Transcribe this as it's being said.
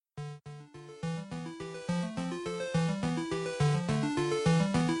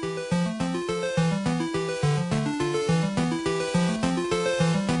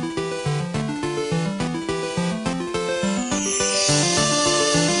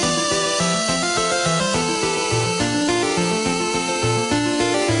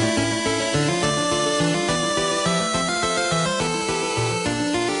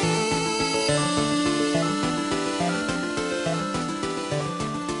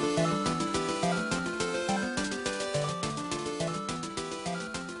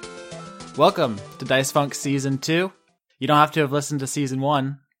Welcome to Dice Funk Season 2. You don't have to have listened to Season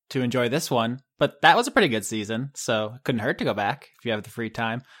 1 to enjoy this one, but that was a pretty good season, so it couldn't hurt to go back if you have the free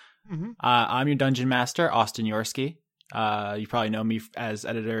time. Mm-hmm. I'm your Dungeon Master, Austin Yorsky. You probably know me as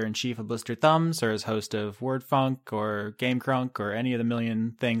Editor-in-Chief of Blister Thumbs, or as host of WordFunk, or Game Crunk, or any of the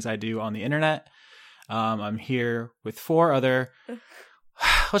million things I do on the internet. I'm here with four other,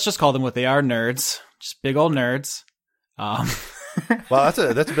 let's just call them what they are, nerds. Just big old nerds. Well, that's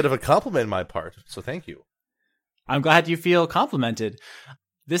a bit of a compliment on my part, so thank you. I'm glad you feel complimented.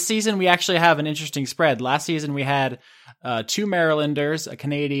 This season, we actually have an interesting spread. Last season, we had two Marylanders, a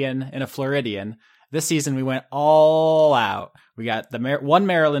Canadian, and a Floridian. This season, we went all out. We got the one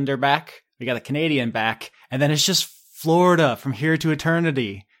Marylander back, we got a Canadian back, and then it's just Florida from here to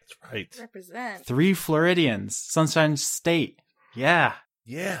eternity. That's right. Represent. 3 Floridians, Sunshine State. Yeah.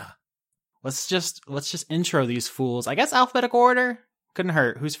 Yeah. Let's just intro these fools. I guess alphabetical order couldn't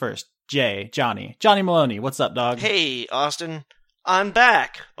hurt. Who's first? Johnny Maloney. What's up, dog? Hey, Austin. I'm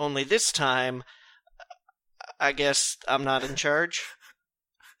back. Only this time, I guess I'm not in charge.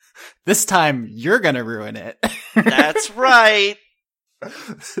 This time, you're gonna ruin it. That's right.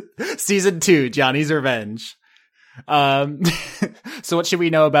 Season 2, Johnny's Revenge. So what should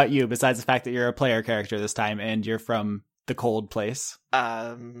we know about you besides the fact that you're a player character this time and you're from the cold place?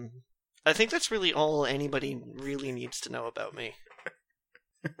 I think that's really all anybody really needs to know about me.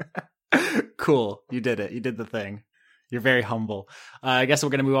 Cool. You did it. You did the thing. You're very humble. I guess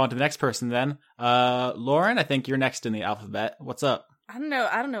we're going to move on to the next person then. Lauren, I think you're next in the alphabet. What's up? I don't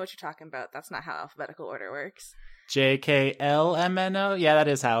know what you're talking about. That's not how alphabetical order works. JKLMNO? Yeah, that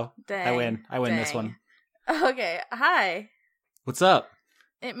is how. Dang. I win this one. Okay. Hi. What's up?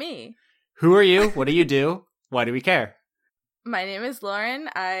 It me. Who are you? What do you do? Why do we care? My name is Lauren.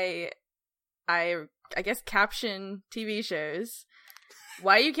 I guess caption TV shows.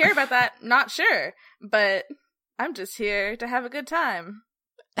 Why you care about that? Not sure. But I'm just here to have a good time.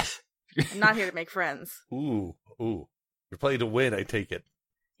 I'm not here to make friends. Ooh. You're playing to win, I take it.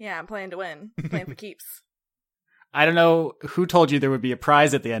 Yeah, I'm playing to win. Playing for keeps. I don't know who told you there would be a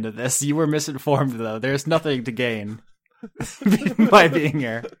prize at the end of this. You were misinformed, though. There's nothing to gain by being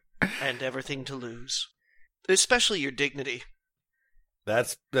here. And everything to lose. Especially your dignity.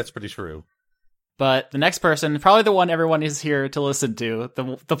 That's pretty true. But the next person, probably the one everyone is here to listen to,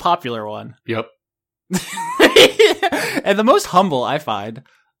 the popular one. Yep. And the most humble, I find.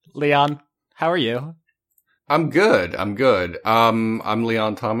 Leon, how are you? I'm good. I'm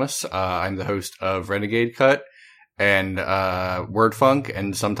Leon Thomas. I'm the host of Renegade Cut and WordFunk,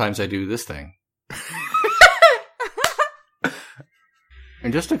 and sometimes I do this thing.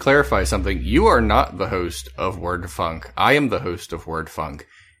 And just to clarify something, you are not the host of WordFunk. I am the host of WordFunk.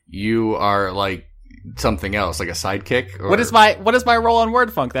 You are like something else, like a sidekick? Or... What is my role on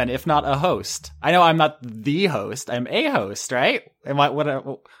WordFunk then, if not a host? I know I'm not the host. I'm a host, right?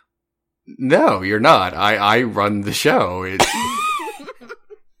 No, you're not. I run the show.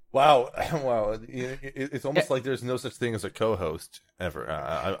 Wow. It's almost like there's no such thing as a co-host ever.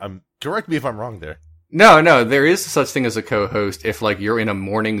 I'm correct me if I'm wrong there. No, there is such thing as a co-host if like you're in a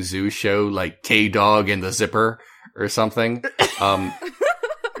morning zoo show like K-Dog and the Zipper or something.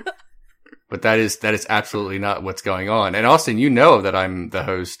 But that is absolutely not what's going on. And Austin, you know that I'm the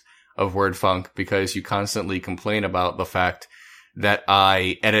host of WordFunk because you constantly complain about the fact that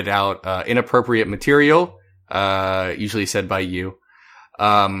I edit out inappropriate material, usually said by you,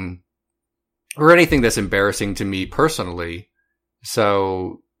 or anything that's embarrassing to me personally.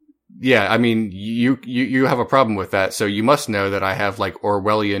 So, yeah, I mean, you have a problem with that, so you must know that I have like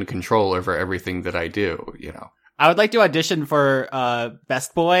Orwellian control over everything that I do, you know. I would like to audition for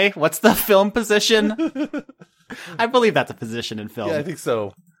Best Boy. What's the film position? I believe that's a position in film. Yeah, I think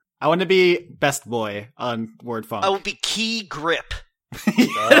so. I want to be Best Boy on WordFunk. I would be Key Grip.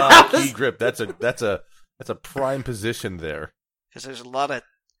 Key Grip. That's a prime position there. Because there's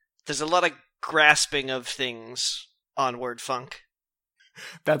a lot of grasping of things on WordFunk.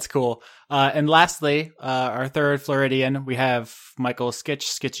 That's cool. And lastly, our third Floridian, we have Michael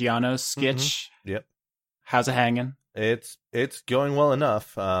Skitchiano. Skitch. Mm-hmm. Yep. How's it hanging? It's going well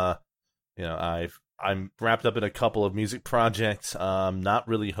enough. I'm wrapped up in a couple of music projects. Not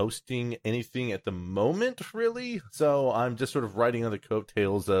really hosting anything at the moment, really. So I'm just sort of riding on the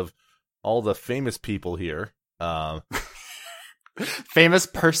coattails of all the famous people here. Famous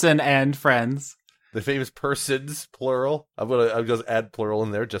person and friends. The famous persons, plural. I'm just add plural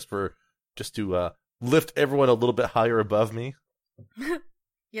in there just to lift everyone a little bit higher above me.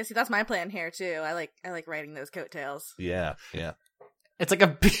 Yeah, see, that's my plan here too. I like riding those coattails. Yeah. It's like a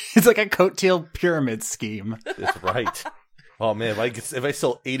coattail pyramid scheme. That's right. Oh man, if I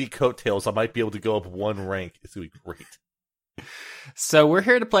sell 80 coattails, I might be able to go up one rank. It's gonna be great. So we're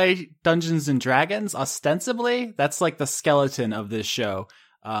here to play Dungeons and Dragons. Ostensibly, that's like the skeleton of this show.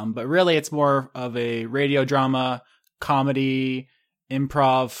 But really, it's more of a radio drama, comedy,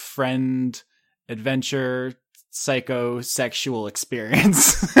 improv, friend, adventure, psychosexual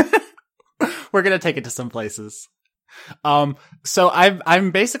experience. We're going to take it to some places. So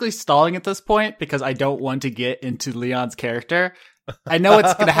I'm basically stalling at this point because I don't want to get into Leon's character. I know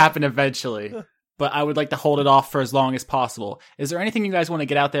it's going to happen eventually, but I would like to hold it off for as long as possible. Is there anything you guys want to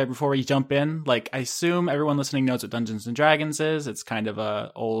get out there before we jump in? Like, I assume everyone listening knows what Dungeons and Dragons is. It's kind of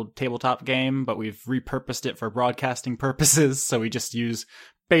a old tabletop game, but we've repurposed it for broadcasting purposes. So we just use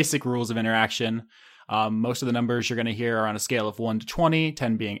basic rules of interaction. Most of the numbers you're going to hear are on a scale of 1 to 20,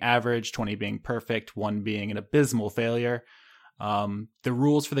 10 being average, 20 being perfect, 1 being an abysmal failure. The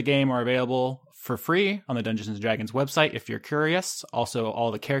rules for the game are available for free on the Dungeons and Dragons website if you're curious. Also,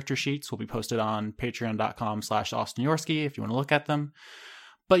 all the character sheets will be posted on patreon.com/AustinYorsky if you want to look at them.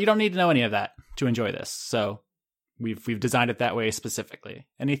 But you don't need to know any of that to enjoy this. So we've designed it that way specifically.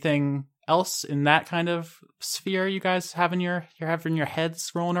 Anything else in that kind of sphere you guys have in your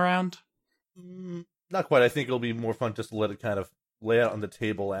heads rolling around? Not quite. I think it'll be more fun just to let it kind of lay out on the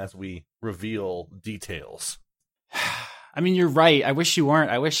table as we reveal details. I mean, you're right. I wish you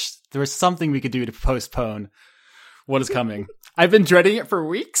weren't. I wish there was something we could do to postpone what is coming. I've been dreading it for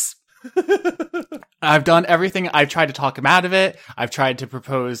weeks. I've done everything. I've tried to talk him out of it. I've tried to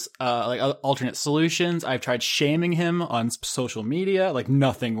propose alternate solutions. I've tried shaming him on social media. Like,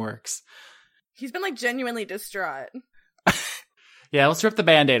 nothing works. He's been genuinely distraught. Yeah, let's rip the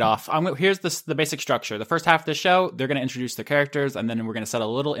Band-Aid off. Here's the basic structure. The first half of the show, they're going to introduce the characters, and then we're going to set a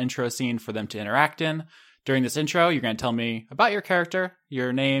little intro scene for them to interact in. During this intro, you're going to tell me about your character,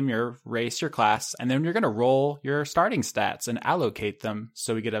 your name, your race, your class, and then you're going to roll your starting stats and allocate them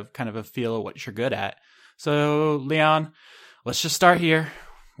so we get a kind of a feel of what you're good at. So, Leon, let's just start here.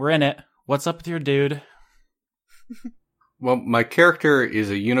 We're in it. What's up with your dude? Well, my character is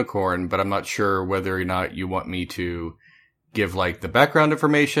a unicorn, but I'm not sure whether or not you want me to give the background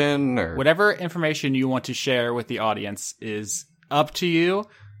information or whatever information you want to share with the audience is up to you.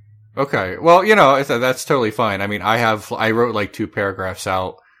 Okay. Well, that's totally fine. I mean, I wrote 2 paragraphs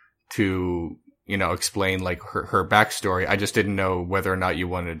out to, explain her backstory. I just didn't know whether or not you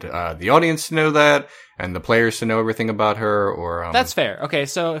wanted the audience to know that and the players to know everything about her or That's fair. Okay.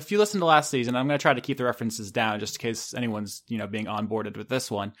 So if you listen to last season, I'm going to try to keep the references down just in case anyone's, being onboarded with this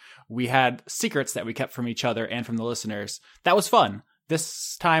one. We had secrets that we kept from each other and from the listeners. That was fun.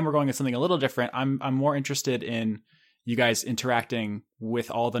 This time we're going to something a little different. I'm more interested in you guys interacting with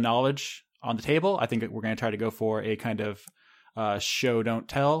all the knowledge on the table. I think we're going to try to go for a kind of show, don't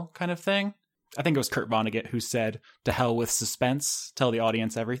tell kind of thing. I think it was Kurt Vonnegut who said, "To hell with suspense, tell the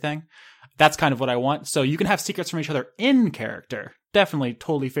audience everything." That's kind of what I want. So you can have secrets from each other in character. Definitely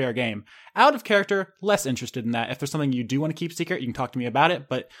totally fair game. Out of character, less interested in that. If there's something you do want to keep secret, you can talk to me about it,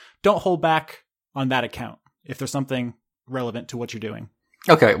 but don't hold back on that account if there's something relevant to what you're doing.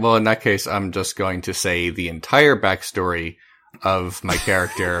 Okay, well, in that case, I'm just going to say the entire backstory of my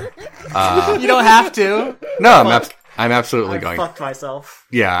character. You don't have to. No, I'm absolutely going. Fucked myself.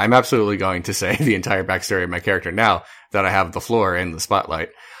 Yeah, I'm absolutely going to say the entire backstory of my character now that I have the floor and the spotlight.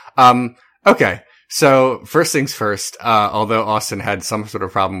 Okay, so first things first, although Austin had some sort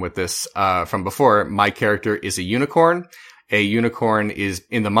of problem with this from before, my character is a unicorn. A unicorn is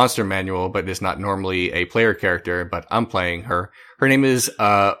in the monster manual, but is not normally a player character, but I'm playing her. Her name is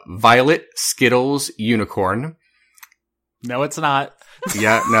Violet Skittles Unicorn. No, it's not.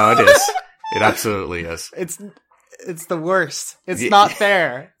 Yeah, no, it is. It absolutely is. It's the worst. It's not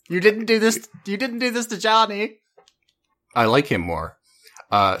fair. You didn't do this to Johnny. I like him more.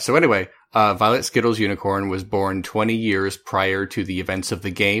 So anyway, Violet Skittles Unicorn was born 20 years prior to the events of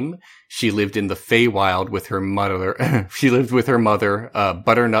the game. She lived in the Feywild with her mother. She lived with her mother,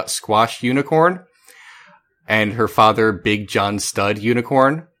 Butternut Squash Unicorn, and her father, Big John Stud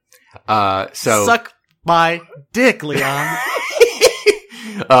Unicorn. Suck my dick, Leon.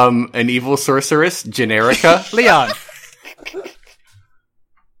 An evil sorceress, Generica. Leon.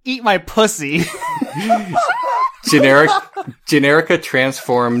 Eat my pussy. Generica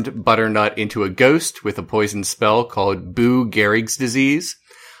transformed Butternut into a ghost with a poison spell called Boo Gehrig's disease.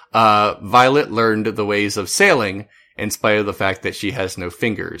 Violet learned the ways of sailing in spite of the fact that she has no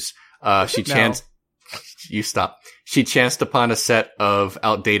fingers. You stop. She chanced upon a set of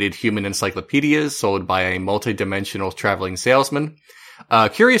outdated human encyclopedias sold by a multi-dimensional traveling salesman.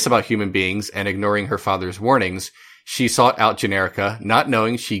 Curious about human beings and ignoring her father's warnings, she sought out Generica, not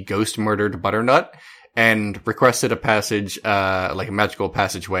knowing she ghost murdered Butternut, and requested a passage, like a magical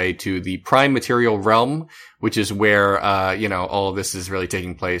passageway to the Prime Material Realm, which is where, all of this is really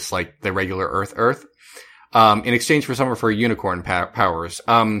taking place, like the regular Earth, in exchange for some of her unicorn powers.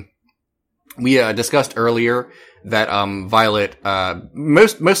 We discussed earlier that Violet,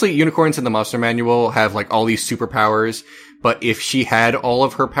 mostly unicorns in the Monster Manual have like all these superpowers, but if she had all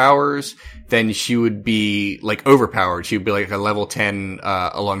of her powers, then she would be like overpowered. She would be like a level 10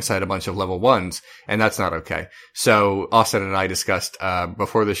 alongside a bunch of level 1s, and that's not okay. So Austin and I discussed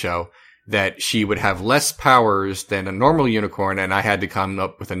before the show that she would have less powers than a normal unicorn, and I had to come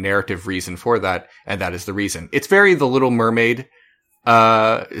up with a narrative reason for that, and that is the reason. It's very The Little Mermaid.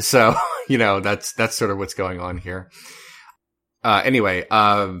 So, that's sort of what's going on here. Anyway,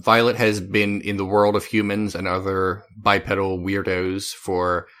 Violet has been in the world of humans and other bipedal weirdos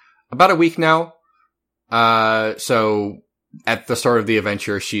for about a week now. So at the start of the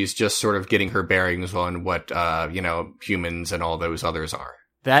adventure, she's just sort of getting her bearings on what, humans and all those others are.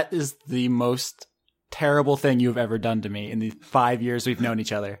 That is the most terrible thing you've ever done to me in the 5 years we've known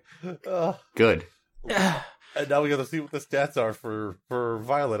each other. Good. And now we got to see what the stats are for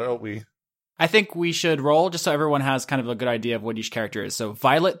Violet, don't we? I think we should roll just so everyone has kind of a good idea of what each character is. So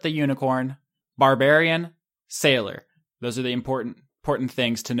Violet the Unicorn, Barbarian, Sailor. Those are the important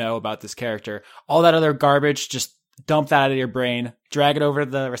things to know about this character. All that other garbage, just dump that out of your brain, drag it over to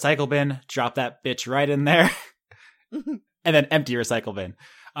the recycle bin, drop that bitch right in there, and then empty your recycle bin.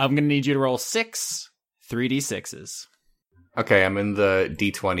 I'm going to need you to roll 6 3d6s. Okay, I'm in the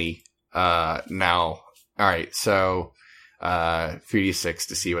D20 now. All right, so 3d6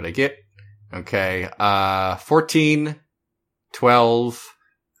 to see what I get. Okay, 14, 12,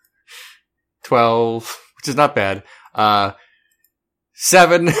 which is not bad.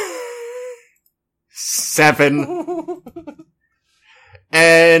 7, 7,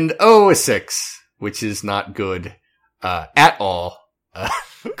 and a 6, which is not good at all.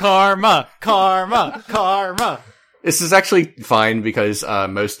 Karma. This is actually fine because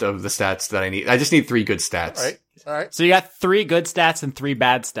most of the stats that I just need 3 good stats. All right. So you got 3 good stats and 3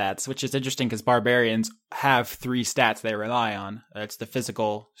 bad stats, which is interesting because barbarians have 3 stats they rely on. It's the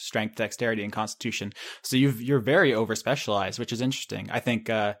physical, strength, dexterity, and constitution. So you're very over-specialized, which is interesting. I think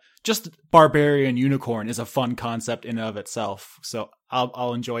just barbarian unicorn is a fun concept in and of itself. So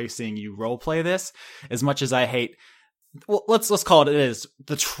I'll enjoy seeing you roleplay this as much as I hate. Well, let's call it is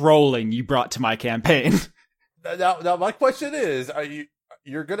the trolling you brought to my campaign. Now, my question is: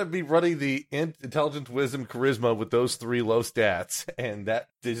 you're going to be running the intelligence, wisdom, charisma with those 3 low stats, and that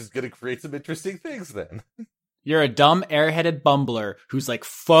is going to create some interesting things. Then you're a dumb, airheaded bumbler who's like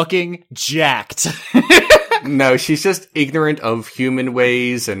fucking jacked. No, she's just ignorant of human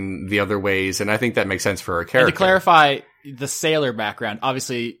ways and the other ways, and I think that makes sense for her character. And to clarify the sailor background,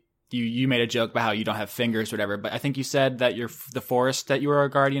 obviously. You made a joke about how you don't have fingers or whatever, but I think you said that the forest that you were a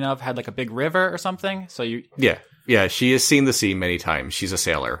guardian of had like a big river or something. So yeah, she has seen the sea many times. She's a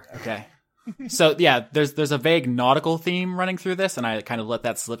sailor. Okay. So yeah, there's a vague nautical theme running through this, and I kind of let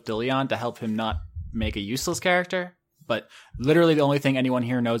that slip to Leon to help him not make a useless character. But literally the only thing anyone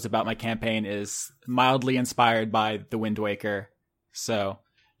here knows about my campaign is mildly inspired by The Wind Waker. So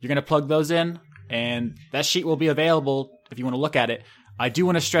you're going to plug those in, and that sheet will be available if you want to look at it. I do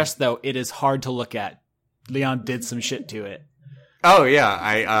want to stress, though, it is hard to look at. Leon did some shit to it. Oh, yeah.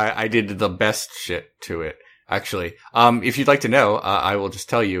 I did the best shit to it, actually. If you'd like to know, I will just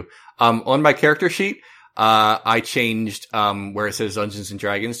tell you. On my character sheet, I changed where it says Dungeons and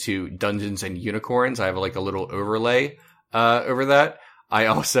Dragons to Dungeons and Unicorns. I have like a little overlay over that. I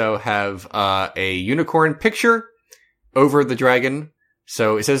also have a unicorn picture over the dragon.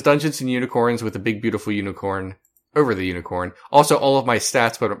 So it says Dungeons and Unicorns with a big, beautiful unicorn over the unicorn. Also, all of my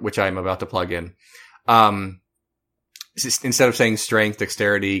stats, which I'm about to plug in. Instead of saying strength,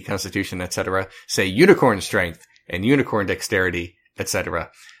 dexterity, constitution, etc., say unicorn strength and unicorn dexterity,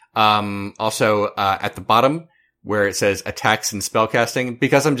 etc. Also, at the bottom where it says attacks and spellcasting,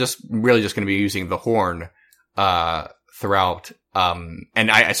 because I'm just really just going to be using the horn, throughout. And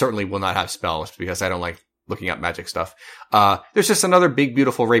I certainly will not have spells because I don't like looking up magic stuff. There's just another big,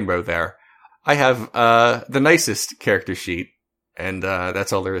 beautiful rainbow there. I have the nicest character sheet, and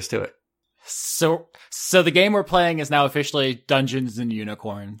that's all there is to it. So the game we're playing is now officially Dungeons and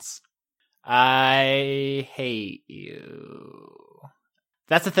Unicorns. I hate you.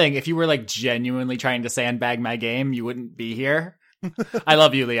 That's the thing. If you were like genuinely trying to sandbag my game, you wouldn't be here. I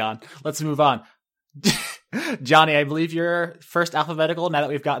love you, Leon. Let's move on. Johnny, I believe you're first alphabetical. Now that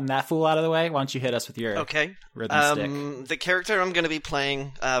we've gotten that fool out of the way, why don't you hit us with your rhythm stick? The character I'm going to be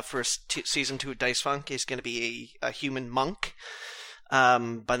playing for Season 2 Dice Funk is going to be a human monk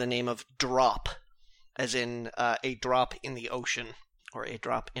by the name of Drop. as in a drop in the ocean, or a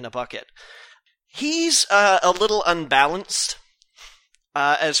drop in a bucket. He's a little unbalanced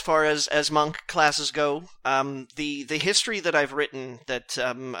as far as monk classes go. The history that I've written, that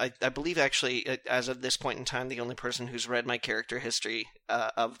I believe actually, as of this point in time, the only person who's read my character history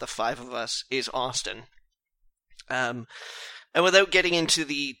of the five of us is Austin. And without getting into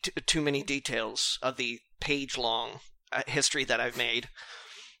the too many details of the page-long history that I've made,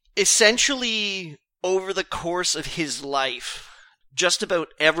 essentially, over the course of his life, just about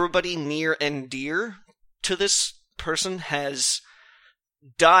everybody near and dear to this person has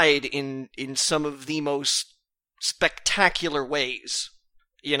died in some of the most spectacular ways.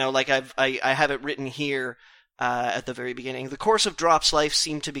 You know, like I have it written here at the very beginning. The course of Drop's life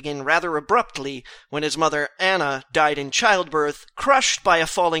seemed to begin rather abruptly when his mother, Anna, died in childbirth, crushed by a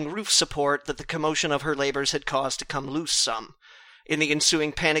falling roof support that the commotion of her labors had caused to come loose some. In the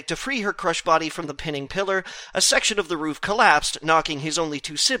ensuing panic to free her crushed body from the pinning pillar, a section of the roof collapsed, knocking his only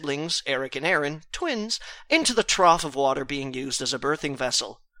two siblings, Eric and Aaron, twins, into the trough of water being used as a birthing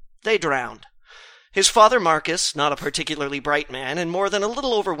vessel. They drowned. His father, Marcus, not a particularly bright man and more than a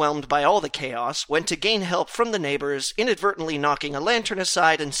little overwhelmed by all the chaos, went to gain help from the neighbors, inadvertently knocking a lantern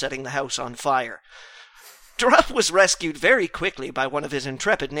aside and setting the house on fire. Drop was rescued very quickly by one of his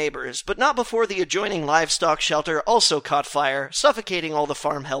intrepid neighbors, but not before the adjoining livestock shelter also caught fire, suffocating all the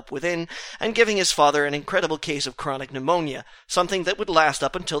farm help within, and giving his father an incredible case of chronic pneumonia, something that would last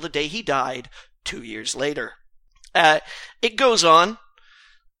up until the day he died, 2 years later. It goes on.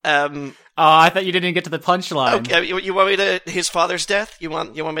 I thought you didn't get to the punchline. Okay, you want me to his father's death? You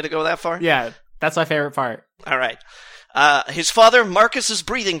want me to go that far? Yeah, that's my favorite part. All right. His father, Marcus's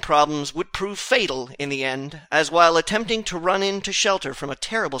breathing problems would prove fatal in the end, as while attempting to run in to shelter from a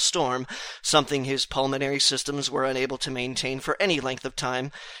terrible storm, something his pulmonary systems were unable to maintain for any length of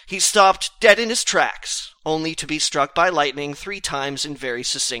time, he stopped dead in his tracks, only to be struck by lightning 3 times in very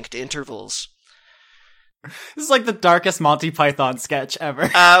succinct intervals. This is like the darkest Monty Python sketch ever.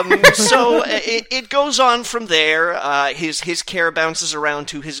 So it goes on from there. His care bounces around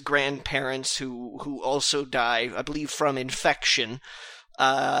to his grandparents, who also die, I believe, from infection,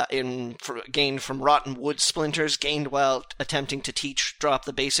 gained from rotten wood splinters gained while attempting to teach Drop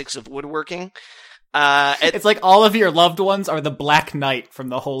the basics of woodworking. It's like all of your loved ones are the Black Knight from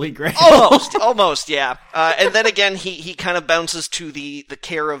the Holy Grail. Almost, yeah. And then again, he kind of bounces to the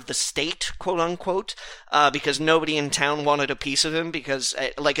care of the state, quote unquote, because nobody in town wanted a piece of him, because,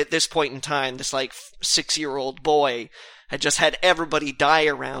 like, at this point in time, this, 6-year-old boy had just had everybody die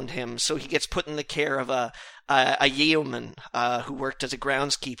around him, so he gets put in the care of a yeoman, who worked as a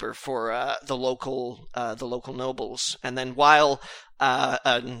groundskeeper for, the local nobles. And then while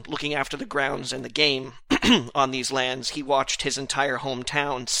looking after the grounds and the game on these lands, he watched his entire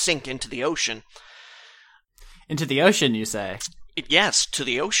hometown sink into the ocean. Into the ocean, you say? Yes, to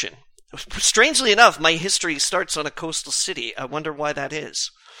the ocean. Strangely enough, my history starts on a coastal city. I wonder why that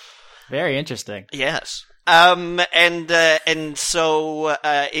is. Very interesting. Yes. And so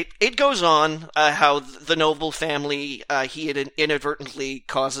it goes on how the noble family, he had inadvertently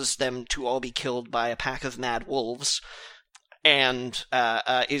causes them to all be killed by a pack of mad wolves, and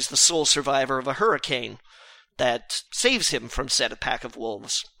is the sole survivor of a hurricane that saves him from said pack of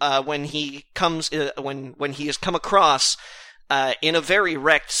wolves. When he is come across in a very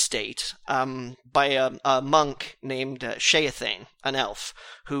wrecked state by a monk named Sheathane, an elf,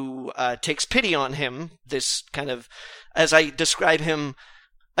 who takes pity on him, this kind of, as I describe him,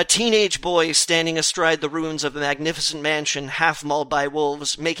 a teenage boy standing astride the ruins of a magnificent mansion half mauled by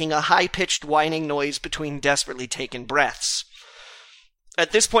wolves, making a high-pitched whining noise between desperately taken breaths.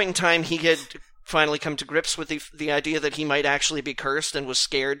 At this point in time, he had finally come to grips with the idea that he might actually be cursed and was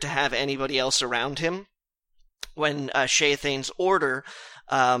scared to have anybody else around him, when Sheathane's order,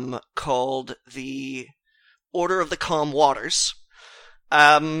 called the Order of the Calm Waters,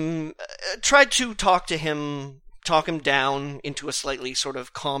 tried to talk him down into a slightly sort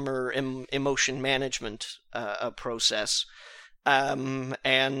of calmer emotion management process,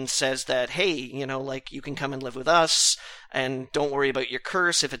 and says that, hey, you can come and live with us, and don't worry about your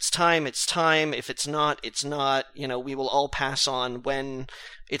curse. If it's time, it's time. If it's not, it's not. We will all pass on when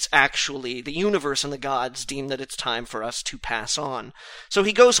it's actually the universe and the gods deem that it's time for us to pass on. So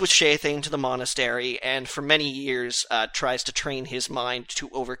he goes with Sheathane to the monastery, and for many years tries to train his mind to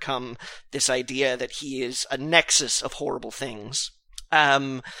overcome this idea that he is a nexus of horrible things.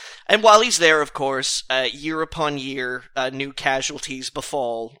 And while he's there, of course, year upon year, new casualties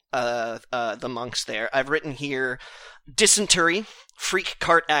befall the monks there. I've written here: dysentery, freak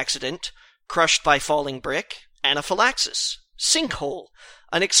cart accident, crushed by falling brick, anaphylaxis, sinkhole,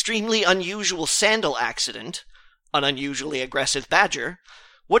 an extremely unusual sandal accident, an unusually aggressive badger,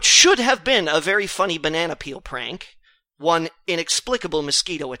 what should have been a very funny banana peel prank, one inexplicable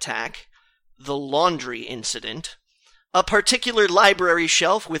mosquito attack, the laundry incident, a particular library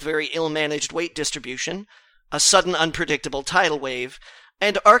shelf with very ill-managed weight distribution, a sudden unpredictable tidal wave,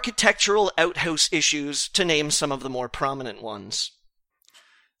 and architectural outhouse issues, to name some of the more prominent ones.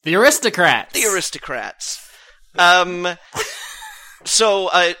 The Aristocrats! The Aristocrats. So,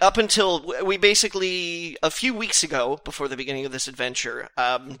 up until, we basically, a few weeks ago, before the beginning of this adventure,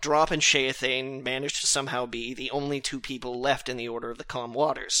 Drop and Sheathane managed to somehow be the only two people left in the Order of the Calm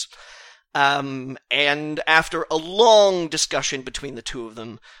Waters. And after a long discussion between the two of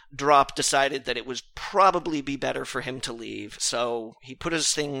them, Drop decided that it would probably be better for him to leave, so he put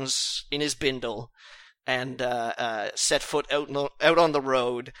his things in his bindle and set foot out on the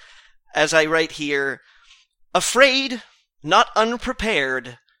road. As I write here, afraid, not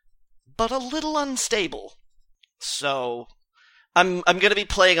unprepared, but a little unstable. So, I'm gonna be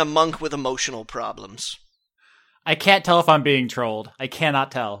playing a monk with emotional problems. I can't tell if I'm being trolled. I cannot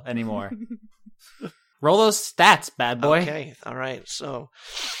tell anymore. Roll those stats, bad boy. Okay, alright, so...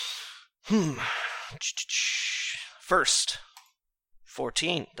 First,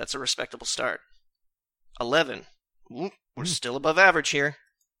 14. That's a respectable start. 11. Ooh, we're still above average here.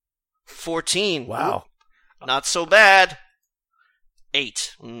 14. Wow. Ooh, not so bad.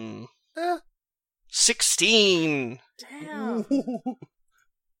 8. 16. Damn.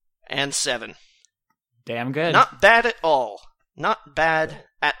 And 7. Damn good. Not bad at all. Not bad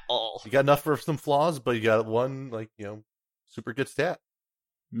at all. You got enough for some flaws, but you got one, super good stat.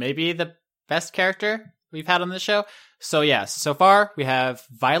 Maybe the best character we've had on this show. So yes, so far we have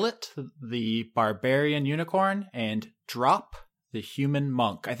Violet, the barbarian unicorn, and Drop, the human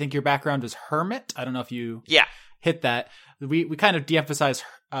monk. I think your background was hermit. I don't know if you hit that. We kind of de-emphasized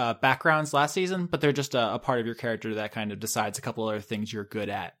backgrounds last season, but they're just a part of your character that kind of decides a couple other things you're good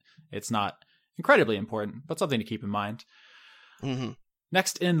at. It's not incredibly important, but something to keep in mind. Mm-hmm.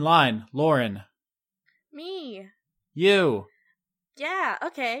 Next in line, Lauren. Me. You. Yeah,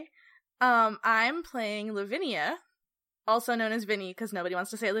 okay. I'm playing Lavinia, also known as Vinny, because nobody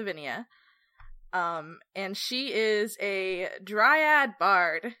wants to say Lavinia. And she is a dryad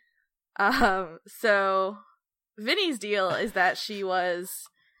bard. So Vinny's deal is that she was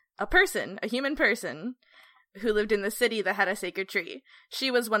a human person, who lived in the city that had a sacred tree.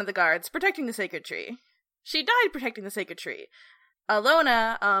 She was one of the guards protecting the sacred tree. She died protecting the sacred tree.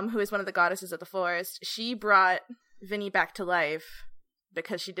 Alona, who is one of the goddesses of the forest, she brought Vinny back to life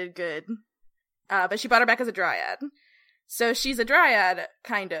because she did good. But she brought her back as a dryad. So she's a dryad,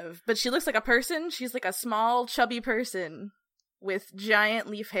 kind of, but she looks like a person. She's like a small, chubby person with giant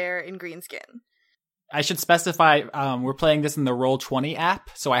leaf hair and green skin. I should specify, we're playing this in the Roll20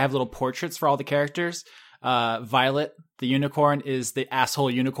 app, so I have little portraits for all the characters. Violet, the unicorn, is the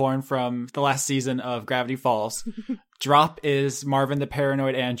asshole unicorn from the last season of Gravity Falls. Drop is Marvin the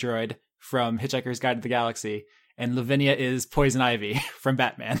paranoid android from Hitchhiker's Guide to the Galaxy. And Lavinia is Poison Ivy from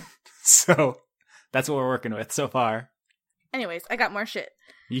Batman. So that's what we're working with so far. Anyways, I got more shit.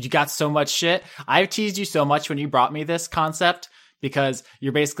 You got so much shit. I've teased you so much when you brought me this concept because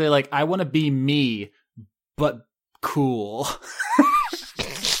you're basically like, I want to be me, but cool.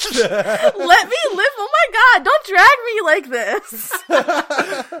 Let me live. Oh my god, don't drag me like this.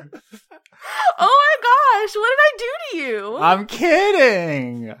 Oh my gosh, what did I do to you? I'm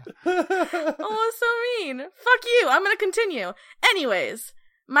kidding. Oh, so mean. Fuck you. I'm gonna continue. Anyways,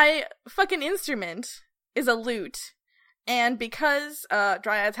 my fucking instrument is a lute. And because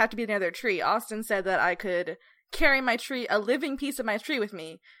dryads have to be near their tree, Austin said that I could carry my tree, a living piece of my tree with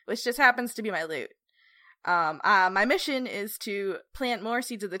me, which just happens to be my lute. My mission is to plant more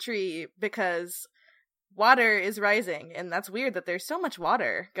seeds of the tree because water is rising, and that's weird that there's so much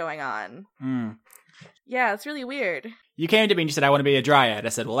water going on. Yeah, it's really weird. You came to me and you said, I want to be a dryad. I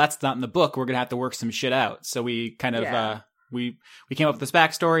said, well, that's not in the book. We're going to have to work some shit out. So we kind of, we came up with this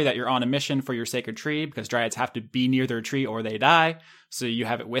backstory that you're on a mission for your sacred tree because dryads have to be near their tree or they die. So you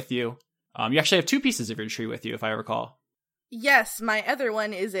have it with you. You actually have 2 pieces of your tree with you, if I recall. Yes, my other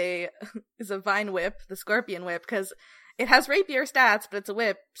one is a vine whip, the scorpion whip, because it has rapier stats, but it's a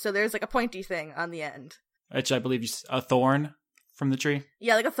whip, so there's like a pointy thing on the end. Which I believe is a thorn from the tree?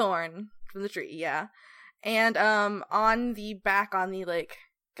 Yeah, like a thorn from the tree, yeah. And on the back, on the like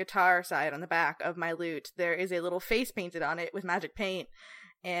guitar side, on the back of my lute, there is a little face painted on it with magic paint,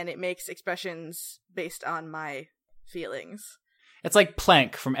 and it makes expressions based on my feelings. It's like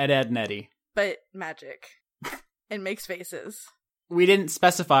Plank from Ed, Edd n Eddy. But magic. And makes faces. we didn't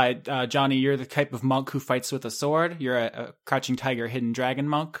specify, Johnny, you're the type of monk who fights with a sword. You're a Crouching Tiger, Hidden Dragon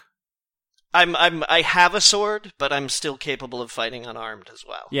monk. I have a sword, but I'm still capable of fighting unarmed as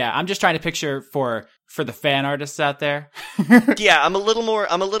well. Yeah, I'm just trying to picture for the fan artists out there. Yeah, I'm a little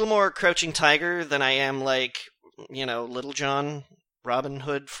more Crouching Tiger than I am like, Little John, Robin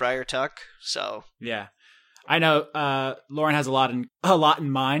Hood, Friar Tuck. So yeah, I know. Lauren has a lot in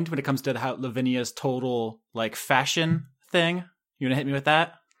mind when it comes to how Lavinia's total like fashion thing. You wanna hit me with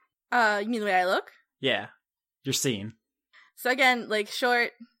that? You mean the way I look? Yeah, your scene. So again, like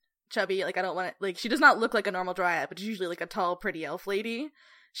short, chubby, like I don't want it, like she does not look like a normal dryad, but she's usually like a tall, pretty elf lady.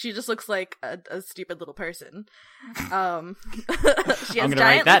 She just looks like a stupid little person. She has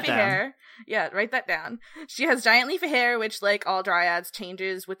giant leafy hair. Yeah, write that down. She has giant leafy hair, which like all dryads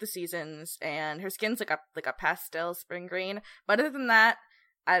changes with the seasons, and her skin's like a pastel spring green. But other than that,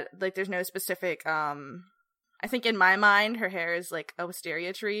 there's no specific. I think in my mind, her hair is like a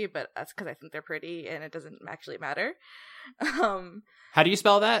wisteria tree, but that's because I think they're pretty, and it doesn't actually matter. How do you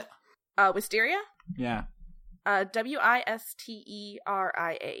spell that? Wisteria? Yeah. Wisteria.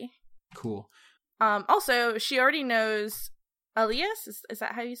 Cool. Also, she already knows Elias. Is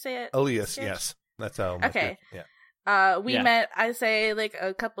that how you say it? Elias, Sketch? yes. That's how. Okay. Yeah. We met, I say, like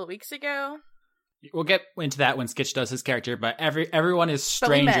a couple of weeks ago. We'll get into that when Skitch does his character, but everyone is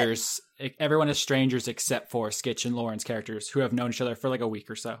strangers. Everyone is strangers except for Skitch and Lauren's characters, who have known each other for like a week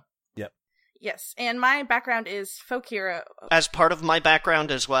or so. Yep. Yes, and my background is folk hero. As part of my background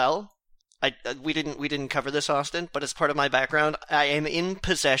as well, we didn't cover this, Austin, but as part of my background, I am in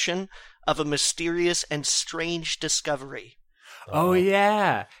possession of a mysterious and strange discovery. Oh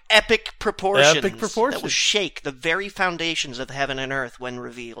yeah, Epic proportions. Epic proportions. That will shake the very foundations of heaven and earth when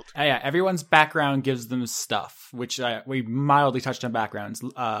revealed. Yeah, everyone's background gives them stuff, which we mildly touched on backgrounds.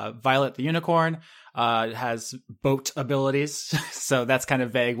 Violet the unicorn has boat abilities, so that's kind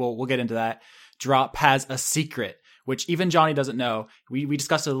of vague. We'll get into that. Drop has a secret, which even Johnny doesn't know. We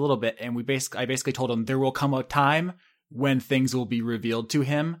discussed it a little bit, and I basically told him there will come a time when things will be revealed to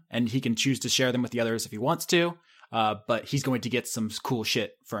him, and he can choose to share them with the others if he wants to. But he's going to get some cool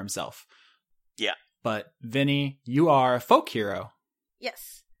shit for himself. Yeah. But Vinny, you are a folk hero.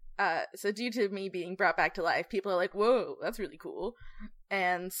 Yes. So due to me being brought back to life, people are like, whoa, that's really cool.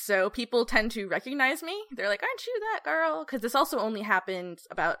 And so people tend to recognize me. They're like, aren't you that girl? Because this also only happened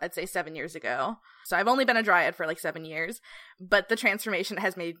about, I'd say, 7 years ago. So I've only been a dryad for like 7 years. But the transformation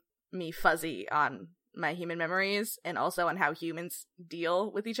has made me fuzzy on my human memories and also on how humans deal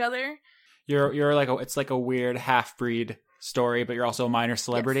with each other. You're like it's like a weird half-breed story, but you're also a minor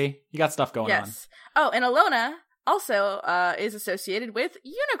celebrity. Yes. You got stuff going on. Oh, and Alona also is associated with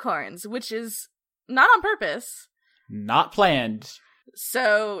unicorns, which is not on purpose. Not planned.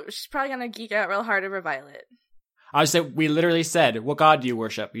 So she's probably gonna geek out real hard over Violet. I was we literally said, "What god do you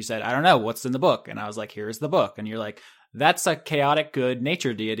worship?" You said, "I don't know. What's in the book?" And I was like, "Here's the book." And you're like, "That's a chaotic good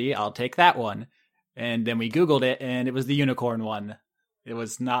nature deity. I'll take that one." And then we Googled it, and it was the unicorn one. It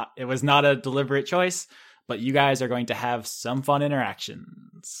was not a deliberate choice, but you guys are going to have some fun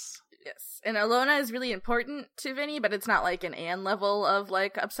interactions. Yes. And Alona is really important to Vinny, but it's not like an Anne level of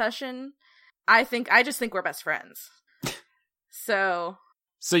like obsession. I just think we're best friends. So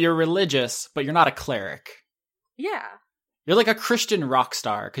you're religious, but you're not a cleric. Yeah. You're like a Christian rock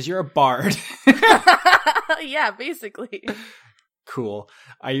star because you're a bard. Yeah, basically. Cool.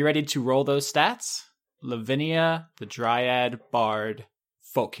 Are you ready to roll those stats? Lavinia, the Dryad, Bard,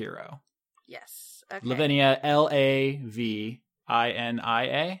 Folk Hero. Yes. Okay. Lavinia, Lavinia.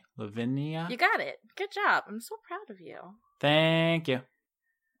 Lavinia. You got it. Good job. I'm so proud of you. Thank you.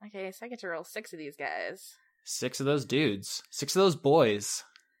 Okay, so I get to roll 6 of these guys. 6 of those dudes. 6 of those boys.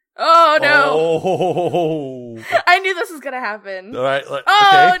 Oh, no. Oh. I knew this was going to happen. All right.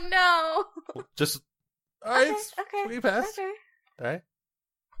 Oh, no. Just, all right. Okay. We pass. Okay. All right.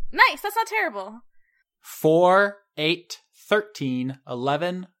 Nice. That's not terrible. 4, 8, 13,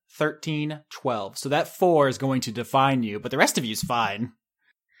 11, 13, 12. So that 4 is going to define you, but the rest of you's fine.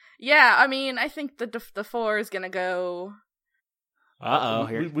 Yeah, I mean, I think the 4 is going to go...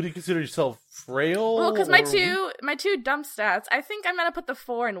 Uh-oh. Would you consider yourself frail? Well, because my two dump stats, I think I'm going to put the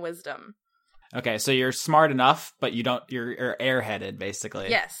 4 in wisdom. Okay, so you're smart enough, but you're airheaded, basically.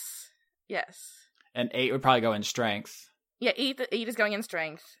 Yes. And 8 would probably go in strength. Yeah, 8 is going in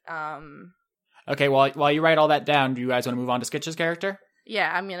strength. Okay, while you write all that down, do you guys want to move on to Skitch's character?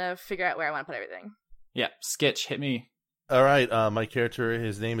 Yeah, I'm going to figure out where I want to put everything. Yeah, Skitch, hit me. All right, my character,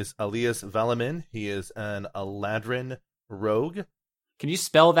 his name is Elias Valamin. He is an Eladrin rogue. Can you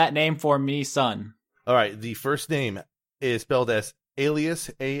spell that name for me, son? All right, the first name is spelled as Alias,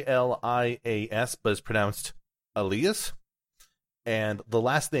 Alias, but it's pronounced Elias. And the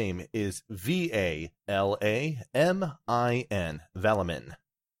last name is Valamin. Valamin.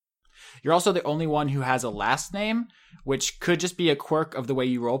 You're also the only one who has a last name, which could just be a quirk of the way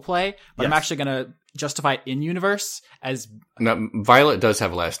you roleplay, but I'm actually going to justify it in universe as... No, Violet does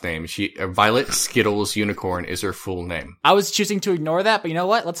have a last name. Violet Skittles Unicorn is her full name. I was choosing to ignore that, but you know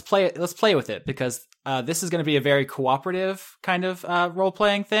what? Let's play with it, because this is going to be a very cooperative kind of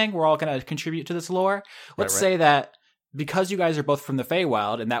role-playing thing. We're all going to contribute to this lore. Let's say that because you guys are both from the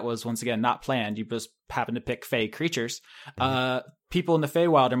Feywild, and that was, once again, not planned, you just happened to pick Fey creatures, people in the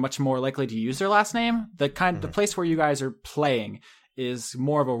Feywild are much more likely to use their last name. The place where you guys are playing is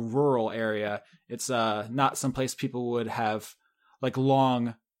more of a rural area. It's not some place people would have like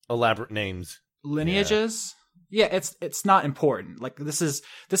long elaborate names, lineages. Yeah, it's not important. Like this is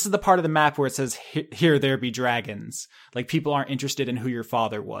the part of the map where it says here there be dragons. Like people aren't interested in who your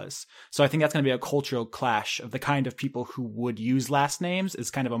father was. So I think that's going to be a cultural clash of the kind of people who would use last names is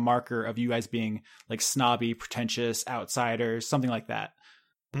kind of a marker of you guys being like snobby, pretentious, outsiders, something like that.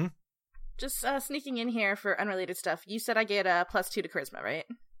 Mm-hmm. Just sneaking in here for unrelated stuff. You said I get a +2 to charisma, right?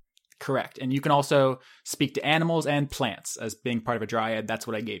 Correct. And you can also speak to animals and plants as being part of a dryad. That's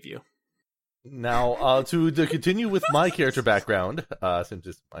what I gave you. Now, to continue with my character background, since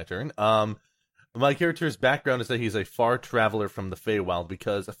it's my turn, my character's background is that he's a far traveler from the Feywild,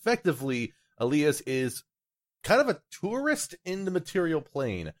 because effectively, Elias is kind of a tourist in the material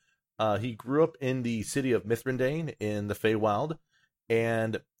plane. He grew up in the city of Mithrandain in the Feywild,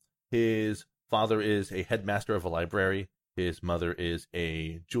 and his father is a headmaster of a library, his mother is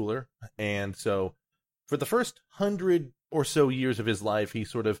a jeweler, and so for the first 100 or so years of his life, he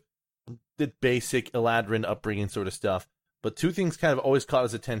sort of did basic Eladrin upbringing sort of stuff, but two things kind of always caught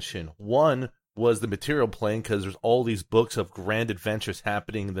his attention. One was the material plane, because there's all these books of grand adventures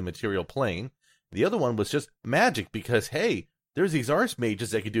happening in the material plane. The other one was just magic, because hey, there's these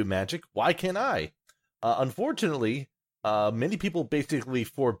archmages that can do magic, why can't I? Unfortunately, many people basically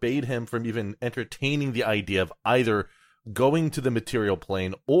forbade him from even entertaining the idea of either going to the material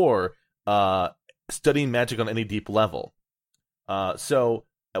plane or studying magic on any deep level. So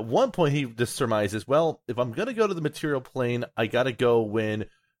at one point, he just surmises, well, if I'm going to go to the material plane, I got to go when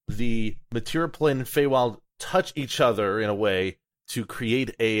the material plane and Feywild touch each other in a way to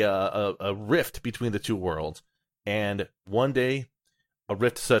create a rift between the two worlds. And one day, a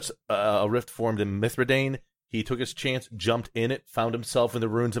rift formed in Mithrandain. He took his chance, jumped in it, found himself in the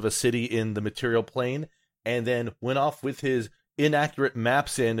ruins of a city in the material plane, and then went off with his inaccurate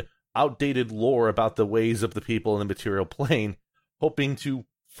maps and outdated lore about the ways of the people in the material plane, hoping to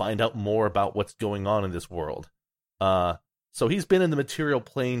find out more about what's going on in this world. So he's been in the material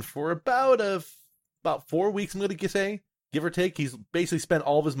plane for about 4 weeks, I'm going to say, give or take. He's basically spent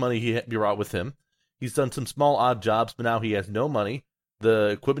all of his money he brought with him. He's done some small odd jobs, but now he has no money. The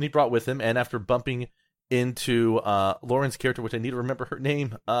equipment he brought with him, and after bumping into Lauren's character, which I need to remember her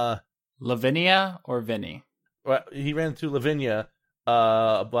name. Lavinia or Vinny? Well, he ran into Lavinia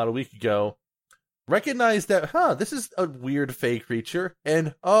about a week ago. Recognized that, this is a weird fey creature,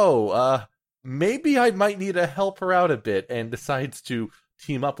 and maybe I might need to help her out a bit, and decides to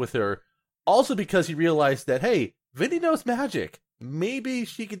team up with her. Also because he realized that, hey, Vinny knows magic. Maybe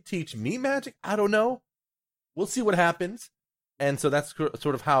she could teach me magic? I don't know. We'll see what happens. And so that's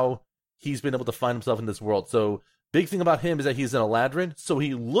sort of how he's been able to find himself in this world. So, big thing about him is that he's an Eladrin, so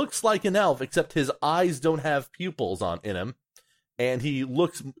he looks like an elf, except his eyes don't have pupils in him. And he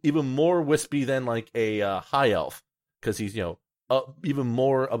looks even more wispy than like a high elf, because he's, even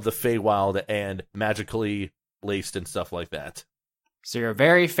more of the Feywild and magically laced and stuff like that. So you're a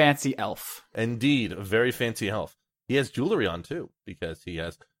very fancy elf. Indeed, a very fancy elf. He has jewelry on, too, because he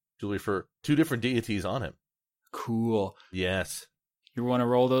has jewelry for 2 different deities on him. Cool. Yes. You want to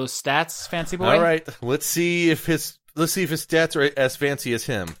roll those stats, fancy boy? All right, let's see if his stats are as fancy as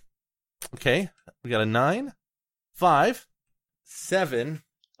him. Okay, we got a 9, 5, 7.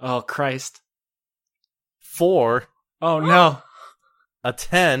 Oh, Christ. 4. Oh, no. A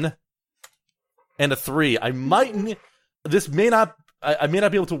 10. And a 3. I may not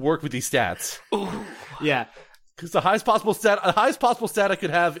be able to work with these stats. Ooh. Yeah. Because the highest possible stat I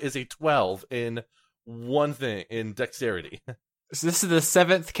could have is a 12 in one thing, in dexterity. So this is the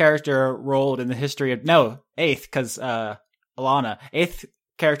 7th character rolled in the history of... No, 8th, because Alana. 8th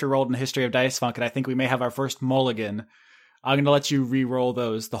character rolled in the history of Dice Funk, and I think we may have our first mulligan. I'm going to let you re-roll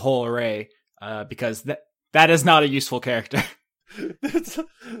the whole array, because that is not a useful character. It's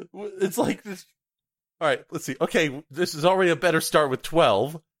like this. All right, let's see. Okay, this is already a better start with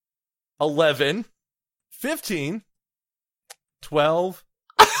 12, 11, 15, 12,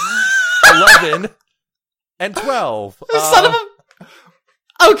 11, and 12. Son of a...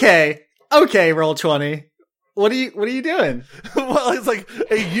 Okay, Roll20. What are you doing? Well, it's like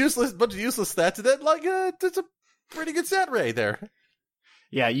a bunch of useless stats, and then like it's a pretty good stat ray there.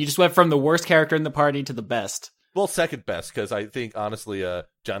 Yeah, you just went from the worst character in the party to the best. Well, second best, because I think honestly,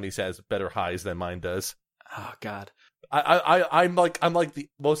 Johnny's has better highs than mine does. Oh God, I'm like the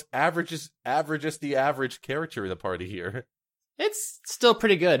most the average character in the party here. it's still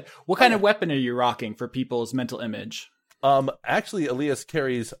pretty good. What kind of weapon are you rocking for people's mental image? Actually, Elias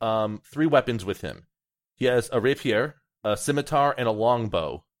carries 3 weapons with him. He has a rapier, a scimitar, and a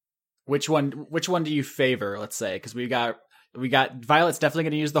longbow. Which one do you favor? Let's say, because we got Violet's definitely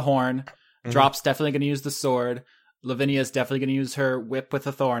going to use the horn. Mm-hmm. Drop's definitely going to use the sword. Lavinia's definitely going to use her whip with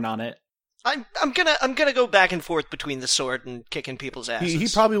a thorn on it. I'm gonna go back and forth between the sword and kicking people's asses. He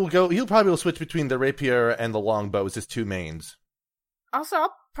probably will go. He'll probably switch between the rapier and the longbow as his 2 mains. Also,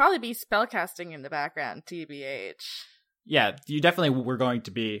 I'll probably be spellcasting in the background, TBH. Yeah, you definitely were going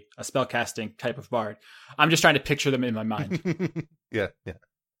to be a spellcasting type of bard. I'm just trying to picture them in my mind. Yeah.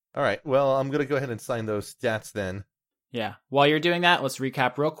 All right. Well, I'm gonna go ahead and sign those stats then. Yeah. While you're doing that, let's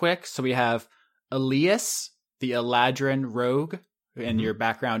recap real quick. So we have Elias, the Eladrin rogue, and your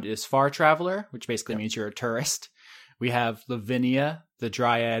background is Far Traveler, which basically means you're a tourist. We have Lavinia, the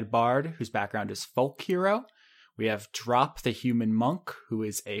Dryad bard, whose background is Folk Hero. We have Drop, the human monk, who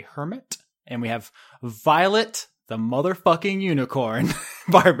is a hermit. And we have Violet, the motherfucking unicorn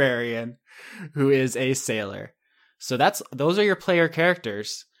barbarian, who is a sailor. So those are your player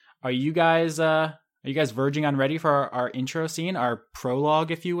characters. Are you guys verging on ready for our intro scene, our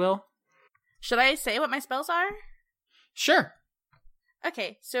prologue, if you will? Should I say what my spells are? Sure.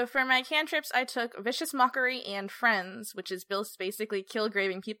 Okay, so for my cantrips, I took Vicious Mockery and Friends, which is basically kill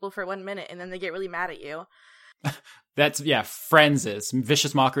graving people for 1 minute, and then they get really mad at you. Friends is.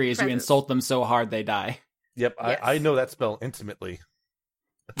 Vicious Mockery is you insult them so hard they die. Yep, yes. I know that spell intimately.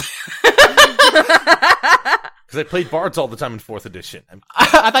 Because I played bards all the time in 4th edition.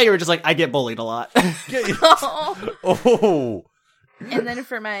 I thought you were just like, I get bullied a lot. Oh. And then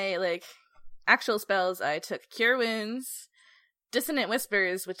for my actual spells, I took Cure Wounds, Dissonant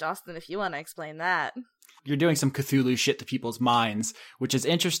Whispers, which Austin, if you want to explain that. You're doing some Cthulhu shit to people's minds, which is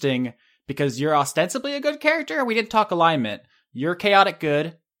interesting because you're ostensibly a good character. We didn't talk alignment. You're chaotic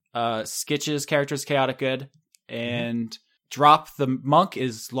good. Skitch's character is chaotic good. And Drop, the monk,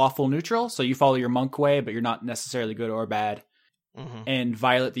 is lawful neutral. So you follow your monk way, but you're not necessarily good or bad. Mm-hmm. And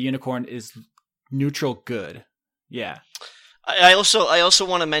Violet, the unicorn, is neutral good. Yeah. I also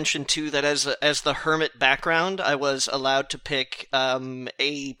want to mention too that as the hermit background, I was allowed to pick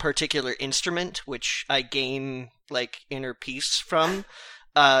a particular instrument which I gain inner peace from.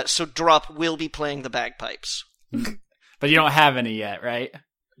 So Drop will be playing the bagpipes. But you don't have any yet, right?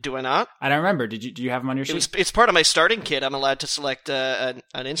 Do I not? I don't remember. Do you have them on your sheet? It's part of my starting kit. I'm allowed to select an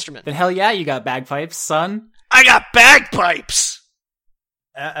instrument. Then hell yeah, you got bagpipes, son. I got bagpipes.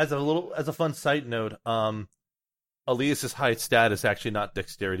 As a fun side note, Elias's high stat is actually not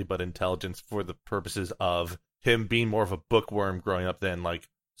dexterity but intelligence for the purposes of him being more of a bookworm growing up than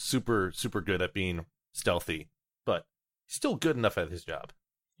super good at being stealthy, but still good enough at his job.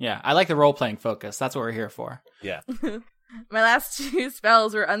 Yeah, I like the role-playing focus. That's what we're here for. Yeah. My last 2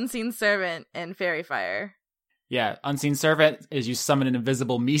 spells were Unseen Servant and Fairy Fire. Yeah, Unseen Servant is you summon an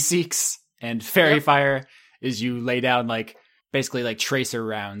invisible Meeseeks, and Fairy Fire is you lay down basically tracer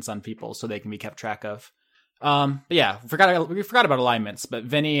rounds on people so they can be kept track of. But yeah, we forgot about alignments, but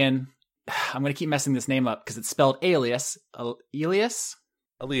Vinny and I'm going to keep messing this name up because it's spelled Elias. Elias.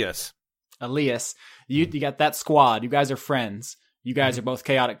 You got that squad. You guys are friends. You guys are both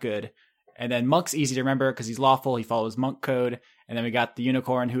chaotic good. And then Monk's easy to remember because he's lawful. He follows monk code. And then we got the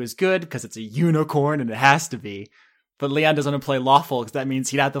unicorn who is good because it's a unicorn and it has to be. But Leon doesn't want to play lawful because that means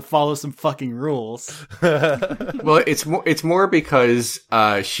he'd have to follow some fucking rules. Well, it's more because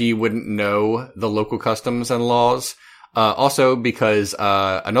she wouldn't know the local customs and laws. Also because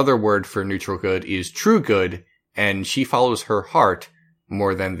another word for neutral good is true good, and she follows her heart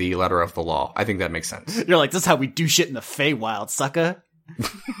more than the letter of the law. I think that makes sense. You're like, this is how we do shit in the Feywild, sucker.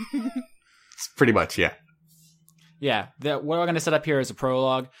 Pretty much, yeah. Yeah, what we're going to set up here is a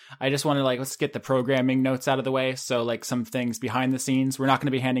prologue. I just want to let's get the programming notes out of the way. So some things behind the scenes. We're not going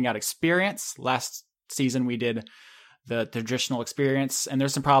to be handing out experience. Last season we did the traditional experience, and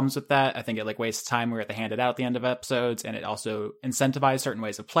there's some problems with that. I think it wastes time. We have to hand it out at the end of episodes, and it also incentivizes certain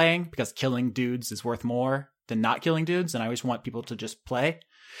ways of playing because killing dudes is worth more than not killing dudes, and I always want people to just play.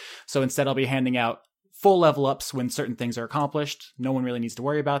 So instead I'll be handing out full level ups when certain things are accomplished. No one really needs to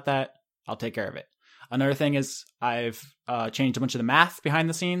worry about that. I'll take care of it. Another thing is I've changed a bunch of the math behind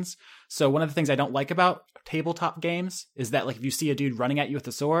the scenes. So one of the things I don't like about tabletop games is that like if you see a dude running at you with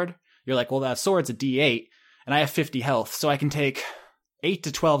a sword, you're like, well, that sword's a D8 and I have 50 health, so I can take 8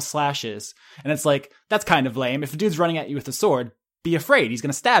 to 12 slashes. And it's like, that's kind of lame. If a dude's running at you with a sword, be afraid. He's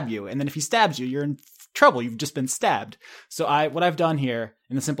going to stab you. And then if he stabs you, you're in trouble. You've just been stabbed. So what I've done here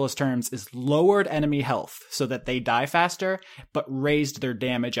in the simplest terms is lowered enemy health so that they die faster, but raised their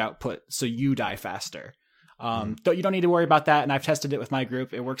damage output so you die faster. You don't need to worry about that. And I've tested it with my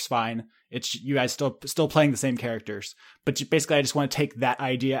group. It works fine. It's you guys still playing the same characters, but basically I just want to take that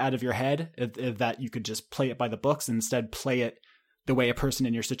idea out of your head of that you could just play it by the books and instead play it the way a person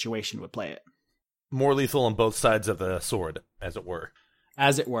in your situation would play it. More lethal on both sides of the sword, as it were.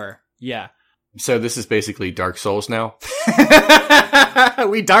 As it were, yeah. So this is basically Dark Souls now?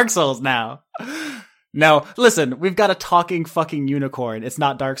 We Dark Souls now. No, listen, we've got a talking fucking unicorn. It's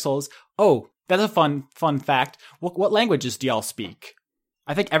not Dark Souls. Oh, that's a fun fact. What languages do y'all speak?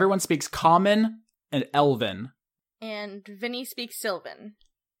 I think everyone speaks Common and Elven. And Vinny speaks Sylvan.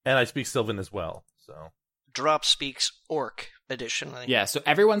 And I speak Sylvan as well, so... Drop speaks Orc, additionally. Yeah, so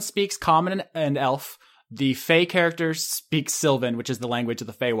everyone speaks Common and Elf. The Fey characters speak Sylvan, which is the language of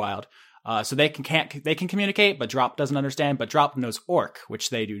the Feywild. So they can communicate, but Drop doesn't understand. But Drop knows Orc,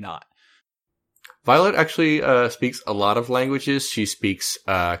 which they do not. Violet actually speaks a lot of languages. She speaks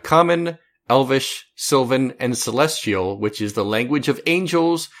Common, Elvish, Sylvan, and Celestial, which is the language of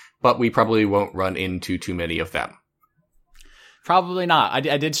angels, but we probably won't run into too many of them. Probably not.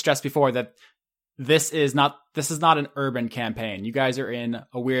 I did stress before that this is not an urban campaign. You guys are in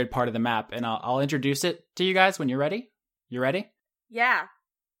a weird part of the map, and I'll introduce it to you guys when you're ready. You ready? Yeah.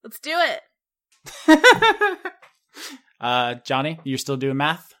 Let's do it. Johnny, you still doing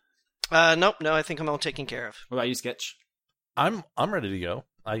math? Nope, no, I think I'm all taken care of. What about you, Sketch? I'm ready to go.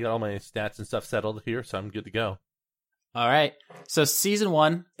 I got all my stats and stuff settled here, so I'm good to go. All right. So season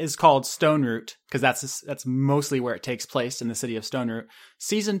 1 is called Stone Root because that's mostly where it takes place, in the city of Stone Root.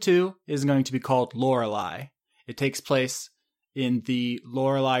 Season 2 is going to be called Lorelei. It takes place in the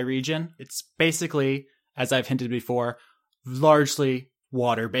Lorelei region. It's basically, as I've hinted before, largely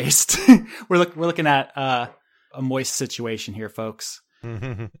water-based. We're looking at a moist situation here, folks.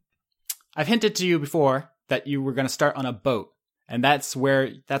 I've hinted to you before that you were going to start on a boat. And that's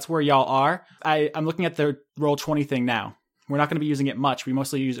where y'all are. I'm looking at the Roll20 thing now. We're not going to be using it much. We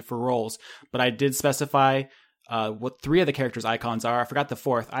mostly use it for rolls. But I did specify what 3 of the characters' icons are. I forgot the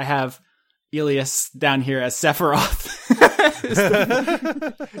 4th. I have Elias down here as Sephiroth.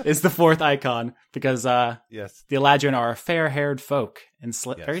 is the 4th icon. Because yes, the Eladrin are a fair-haired folk and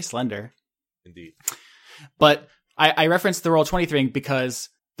yes, very slender. Indeed. But I referenced the Roll20 thing because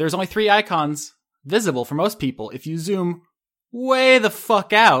there's only 3 icons visible for most people. If you zoom way the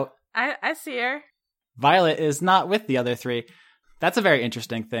fuck out, I see her. Violet is not with the other 3. That's a very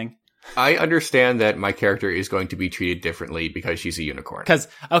interesting thing. I understand that my character is going to be treated differently because she's a unicorn. Because,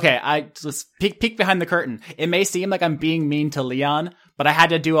 okay, I just peek behind the curtain. It may seem like I'm being mean to Leon, but I had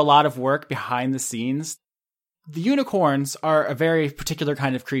to do a lot of work behind the scenes. The unicorns are a very particular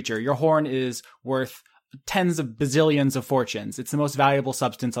kind of creature. Your horn is worth tens of bazillions of fortunes. It's the most valuable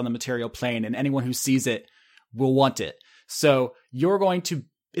substance on the material plane, and anyone who sees it will want it. So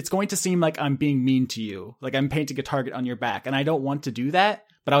it's going to seem like I'm being mean to you, like I'm painting a target on your back. And I don't want to do that,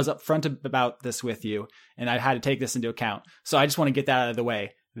 but I was upfront about this with you, and I had to take this into account. So I just want to get that out of the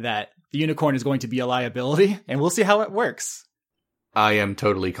way, that the unicorn is going to be a liability, and we'll see how it works. I am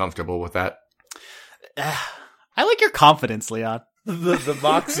totally comfortable with that. I like your confidence, Leon. The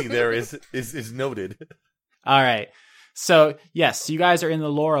moxie there is noted. All right. So, yes, you guys are in the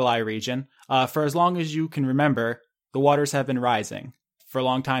Lorelei region. For as long as you can remember, the waters have been rising. For a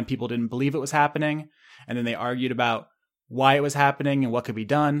long time, people didn't believe it was happening, and then they argued about why it was happening and what could be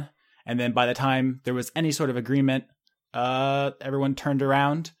done. And then by the time there was any sort of agreement, everyone turned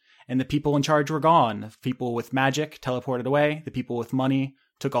around, and the people in charge were gone. The people with magic teleported away. The people with money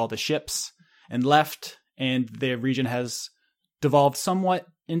took all the ships and left, and the region has devolved somewhat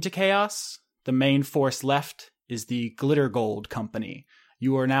into chaos. The main force left is the Glitter Gold Company.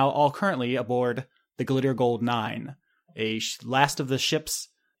 You are now all currently aboard the Glitter Gold 9, a last of the ships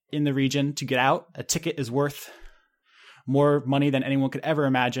in the region to get out. A ticket is worth more money than anyone could ever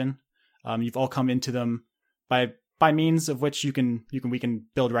imagine. You've all come into them by means of which we can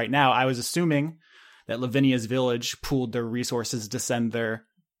build right now. I was assuming that Lavinia's village pooled their resources to send their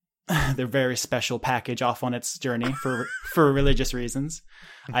very special package off on its journey for religious reasons.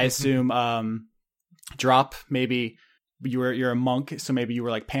 I assume Drop, maybe you're a monk, so maybe you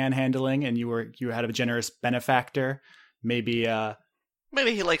were like panhandling and you had a generous benefactor. Maybe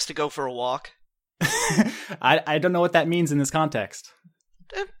he likes to go for a walk. I don't know what that means in this context.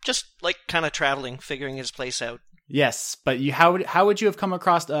 Just like kind of traveling, figuring his place out. Yes, but how would you have come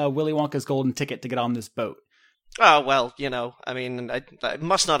across Willy Wonka's golden ticket to get on this boat? Oh, well, I mean, I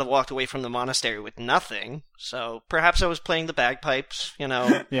must not have walked away from the monastery with nothing. So perhaps I was playing the bagpipes,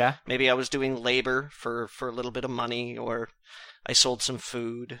 Yeah. Maybe I was doing labor for a little bit of money, or I sold some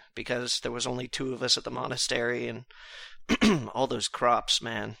food because there was only 2 of us at the monastery, and all those crops,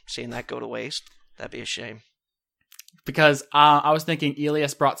 man, seeing that go to waste, that'd be a shame. Because I was thinking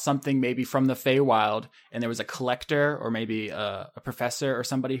Elias brought something maybe from the Feywild, and there was a collector or maybe a professor or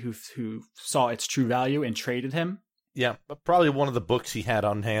somebody who saw its true value and traded him. Yeah, but probably one of the books he had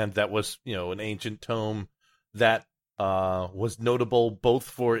on hand that was, an ancient tome that was notable both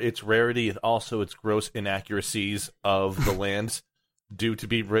for its rarity and also its gross inaccuracies of the lands, due to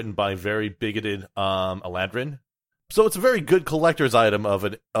be written by very bigoted Eladrin. So it's a very good collector's item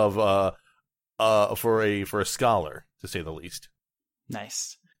for a scholar, to say the least.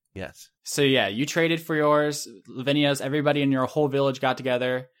 Nice. Yes. So yeah, you traded for yours. Lavinia's, everybody in your whole village got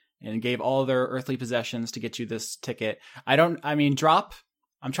together and gave all their earthly possessions to get you this ticket. Drop.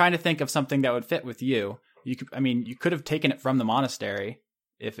 I'm trying to think of something that would fit with you. You could have taken it from the monastery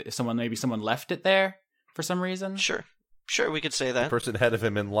if someone left it there for some reason. Sure, we could say that. The person ahead of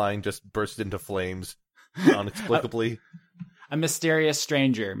him in line just burst into flames inexplicably. A mysterious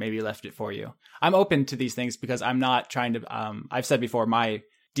stranger maybe left it for you. I'm open to these things because I'm not trying to, I've said before, my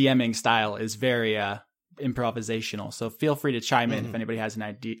DMing style is very improvisational. So feel free to chime in if anybody has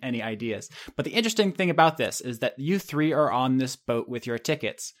any ideas. But the interesting thing about this is that you 3 are on this boat with your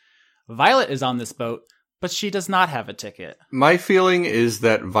tickets. Violet is on this boat, but she does not have a ticket. My feeling is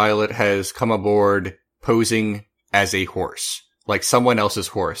that Violet has come aboard posing as a horse, like someone else's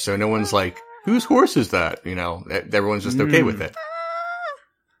horse. So no one's like, whose horse is that? Everyone's just okay with it.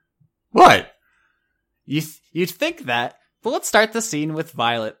 What? You'd think that, but let's start the scene with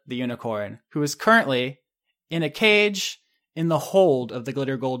Violet, the unicorn, who is currently in a cage in the hold of the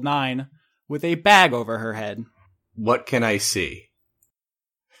Glitter Gold 9 with a bag over her head. What can I see?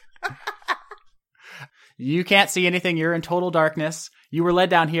 You can't see anything. You're in total darkness. You were led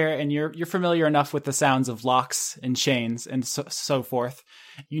down here, and you're familiar enough with the sounds of locks and chains and so forth.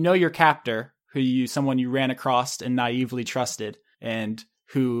 You know your captor, someone you ran across and naively trusted, and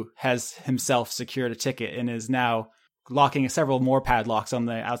who has himself secured a ticket and is now locking several more padlocks on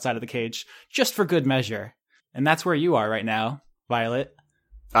the outside of the cage, just for good measure. And that's where you are right now, Violet.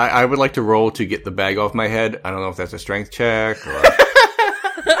 I would like to roll to get the bag off my head. I don't know if that's a strength check or...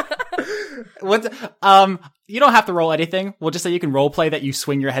 What? You don't have to roll anything. We'll just say you can role play that you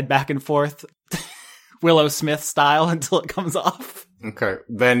swing your head back and forth, Willow Smith style, until it comes off. Okay.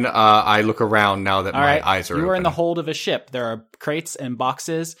 Then I look around now that my eyes are open. You are in the hold of a ship. There are crates and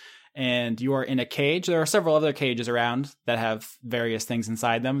boxes, and you are in a cage. There are several other cages around that have various things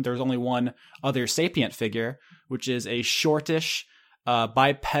inside them. There's only one other sapient figure, which is a shortish,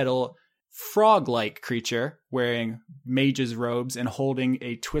 bipedal, frog-like creature wearing mage's robes and holding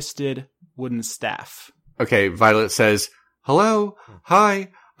a twisted wooden staff. Okay, Violet says, "Hello, hi,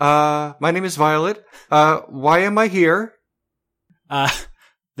 my name is Violet. Why am I here?"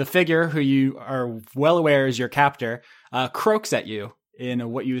 The figure, who you are well aware is your captor, croaks at you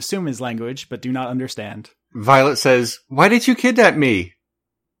in what you assume is language, but do not understand. Violet says, "Why did you kidnap me?"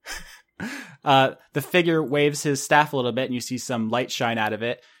 The figure waves his staff a little bit, and you see some light shine out of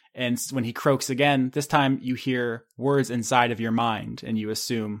it. And when he croaks again, this time you hear words inside of your mind, and you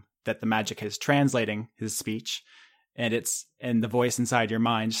assume that the magic is translating his speech. And the voice inside your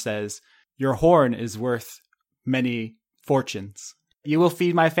mind says, "Your horn is worth many fortunes. You will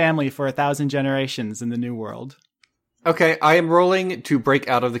feed my family for 1,000 generations in the new world." Okay, I am rolling to break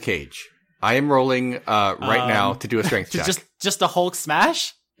out of the cage. I am rolling right now to do a strength check. Just a Hulk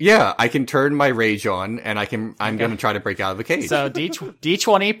smash? Yeah, I can turn my rage on, and I'm going to try to break out of the cage. So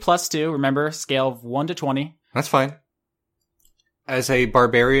D20 plus 2. Remember, scale of 1 to 20. That's fine. As a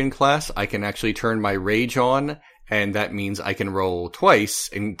barbarian class, I can actually turn my rage on, and that means I can roll twice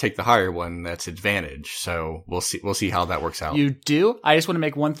and take the higher one. That's advantage. So we'll see how that works out. You do. I just want to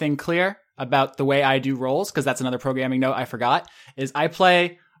make one thing clear about the way I do rolls, because that's another programming note I forgot. Is I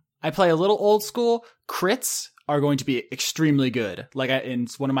play a little old school. Crits are going to be extremely good. Like in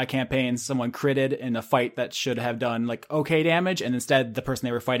one of my campaigns, someone critted in a fight that should have done like okay damage, and instead the person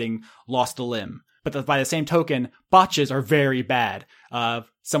they were fighting lost a limb. But by the same token, botches are very bad.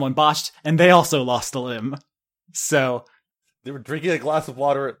 Someone botched, and they also lost a limb. So they were drinking a glass of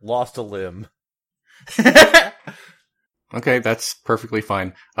water, lost a limb. Okay, that's perfectly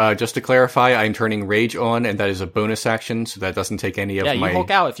fine. Just to clarify, I'm turning Rage on, and that is a bonus action, so that doesn't take any of my... Yeah, you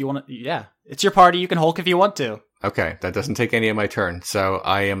Hulk out if you want to. Yeah. It's your party. You can Hulk if you want to. Okay, that doesn't take any of my turn. So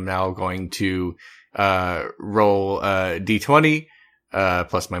I am now going to roll D20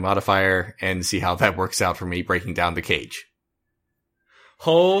 plus my modifier and see how that works out for me breaking down the cage.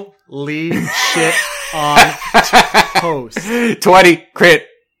 Holy shit on toast. 20, crit,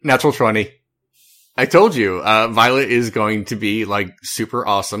 natural 20. I told you, Violet is going to be like super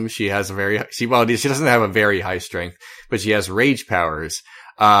awesome. She has she doesn't have a very high strength, but she has rage powers.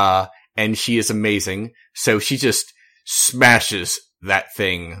 And she is amazing. So she just smashes that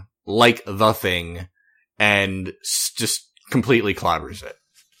thing like the Thing and just completely clobbers it.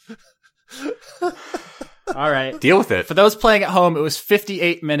 All right. Deal with it. For those playing at home, it was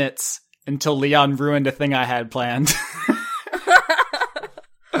 58 minutes until Leon ruined a thing I had planned.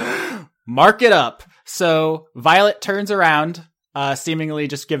 Mark it up. So Violet turns around, seemingly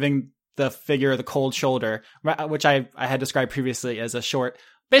just giving the figure the cold shoulder, which I had described previously as a short,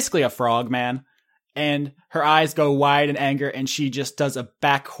 basically a frog man. And her eyes go wide in anger, and she just does a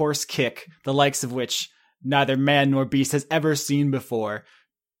back horse kick, the likes of which neither man nor beast has ever seen before.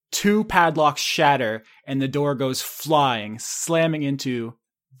 2 padlocks shatter, and the door goes flying, slamming into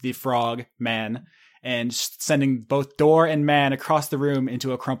the frog man, and sending both door and man across the room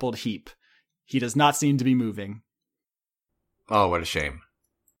into a crumpled heap. He does not seem to be moving. Oh, what a shame.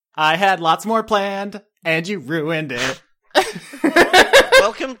 I had lots more planned, and you ruined it.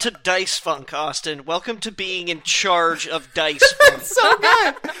 Welcome to Dice Funk, Austin. Welcome to being in charge of Dice Funk. So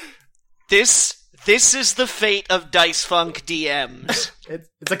good! This is the fate of Dice Funk DMs.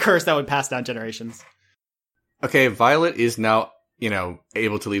 It's a curse that would pass down generations. Okay, Violet is now,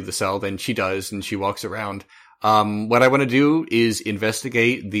 able to leave the cell, then she does, and she walks around. What I want to do is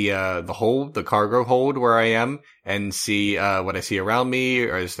investigate the cargo hold where I am, and see what I see around me.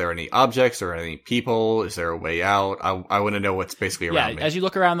 Or is there any objects or any people? Is there a way out? I want to know what's basically around me. As you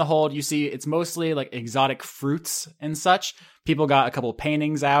look around the hold, you see it's mostly like exotic fruits and such. People got a couple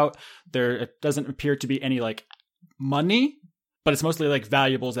paintings out. It doesn't appear to be any like money, but it's mostly like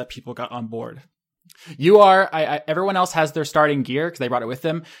valuables that people got on board. You are, everyone else has their starting gear because they brought it with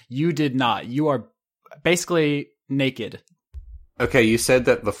them. You did not. You are basically naked. Okay, you said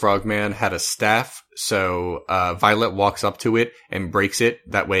that the frogman had a staff, so Violet walks up to it and breaks it.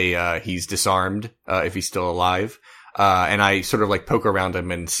 That way he's disarmed if he's still alive. And I sort of like poke around him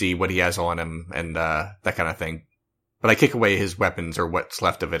and see what he has on him and that kind of thing. But I kick away his weapons or what's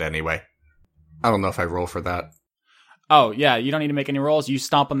left of it anyway. I don't know if I roll for that. Oh, yeah, you don't need to make any rolls. You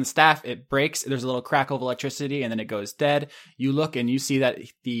stomp on the staff, it breaks, there's a little crackle of electricity, and then it goes dead. You look and you see that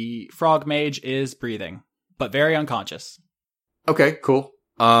the frog mage is breathing, but very unconscious. Okay, cool.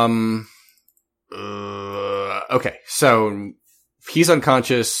 Okay, so he's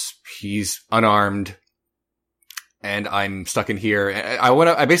unconscious, he's unarmed, and I'm stuck in here.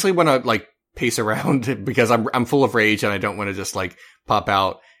 I basically want to like pace around because I'm full of rage and I don't want to just like pop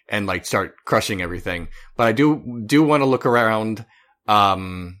out and like start crushing everything. But I do want to look around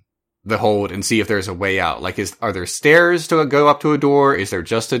the hold and see if there's a way out. Like, are there stairs to go up to a door? Is there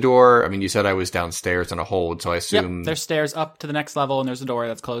just a door? I mean, you said I was downstairs on a hold, so I assume... Yep, there's stairs up to the next level, and there's a door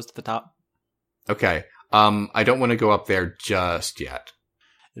that's closed at the top. Okay. I don't want to go up there just yet.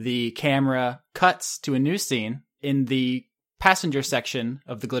 The camera cuts to a new scene. In the passenger section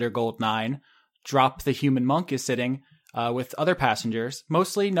of the Glitter Gold 9, Drop the Human Monk is sitting with other passengers,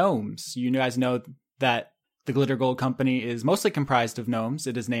 mostly gnomes. You guys know that the Glitter Gold Company is mostly comprised of gnomes.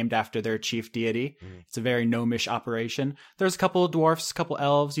 It is named after their chief deity. It's a very gnomish operation. There's a couple of dwarfs, a couple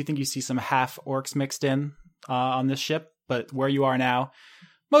elves. You think you see some half orcs mixed in on this ship, but where you are now,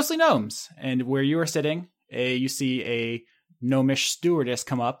 mostly gnomes. And where you are sitting, you see a gnomish stewardess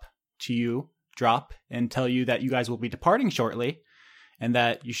come up to you, Drop, and tell you that you guys will be departing shortly, and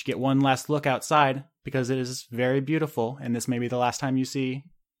that you should get one last look outside because it is very beautiful, and this may be the last time you see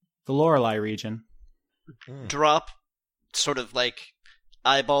the Lorelei region. Drop sort of like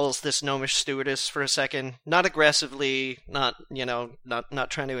eyeballs this gnomish stewardess for a second, not aggressively, not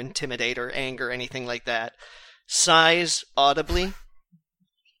trying to intimidate or anger or anything like that. Sighs audibly.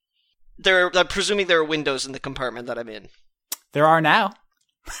 I'm presuming there are windows in the compartment that I'm in. There are now.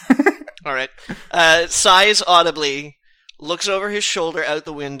 All right. Sighs audibly, looks over his shoulder out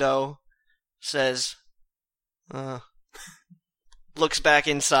the window, says, looks back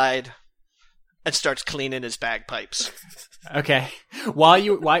inside, and starts cleaning his bagpipes. Okay. When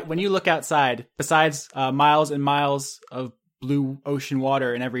you look outside, besides miles and miles of blue ocean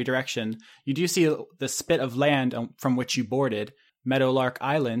water in every direction, you do see the spit of land from which you boarded, Meadowlark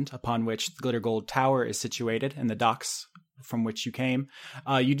Island, upon which the Glitter Gold Tower is situated, and the docks from which you came.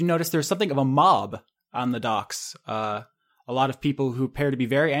 You do notice there's something of a mob on the docks. A lot of people who appear to be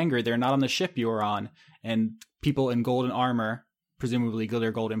very angry. They're not on the ship you were on, and people in golden armor, presumably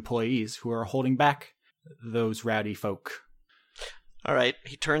Glitter Gold employees, who are holding back those rowdy folk. All right,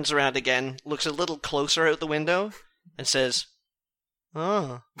 he turns around again, looks a little closer out the window, and says,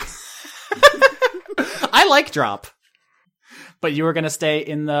 "Oh." I like Drop. But you were going to stay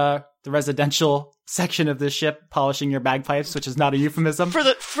in the residential section of this ship, polishing your bagpipes, which is not a euphemism.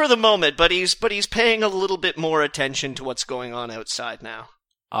 For the moment, but he's paying a little bit more attention to what's going on outside now.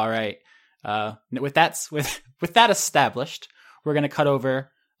 All right. With that established, we're going to cut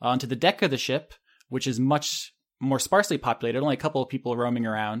over onto the deck of the ship, which is much more sparsely populated. Only a couple of people roaming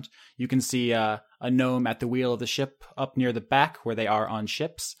around. You can see a gnome at the wheel of the ship up near the back, where they are on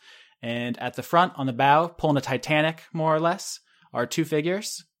ships. And at the front, on the bow, pulling a Titanic, more or less, are two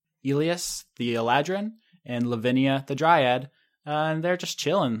figures, Elias, the Eladrin, and Lavinia, the Dryad. And they're just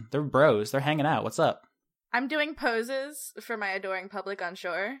chilling. They're bros. They're hanging out. What's up? I'm doing poses for my adoring public on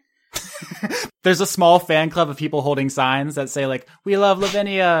shore. There's a small fan club of people holding signs that say, like, "We love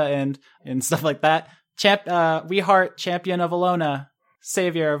Lavinia," and stuff like that. We heart champion of Alona,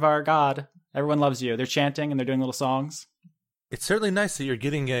 savior of our god. Everyone loves you. They're chanting and they're doing little songs. It's certainly nice that you're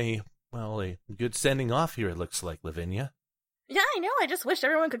getting a good sending off here, it looks like, Lavinia. Yeah, I know. I just wish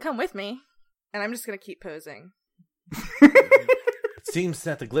everyone could come with me. And I'm just going to keep posing. It seems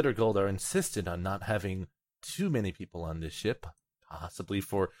that the Glitter Gold are insistent on not having too many people on this ship, possibly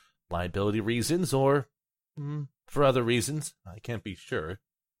for liability reasons or for other reasons. I can't be sure.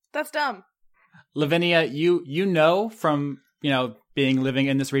 That's dumb. Lavinia, you know from, living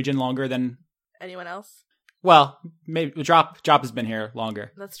in this region longer than anyone else. Well, maybe Drop has been here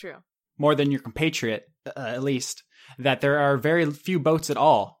longer. That's true. More than your compatriot, at least. That there are very few boats at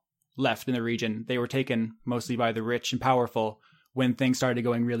all left in the region. They were taken mostly by the rich and powerful when things started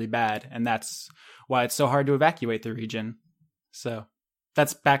going really bad, and that's why it's so hard to evacuate the region. So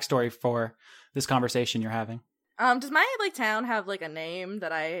that's backstory for this conversation you're having. Does my town have a name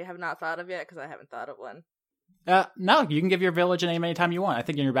that I have not thought of yet? Because I haven't thought of one. No, you can give your village a name anytime you want. I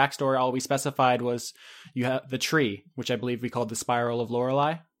think in your backstory, all we specified was you have the tree, which I believe we called the Spiral of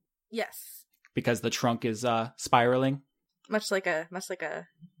Lorelei. Yes. Because the trunk is spiraling. Much like a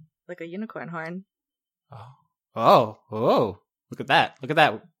unicorn horn. Oh! Look at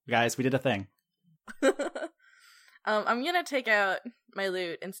that, guys! We did a thing. I'm gonna take out my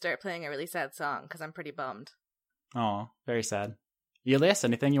lute and start playing a really sad song because I'm pretty bummed. Oh, very sad. Elias,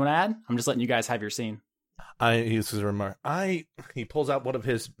 anything you want to add? I'm just letting you guys have your scene. He pulls out one of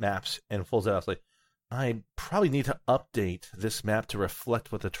his maps and pulls it out. Like, I probably need to update this map to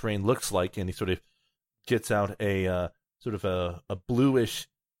reflect what the terrain looks like. And he sort of gets out a bluish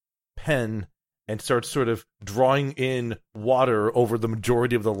pen and starts sort of drawing in water over the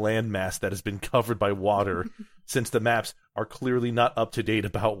majority of the landmass that has been covered by water, since the maps are clearly not up to date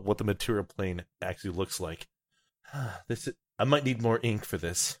about what the material plane actually looks like. I might need more ink for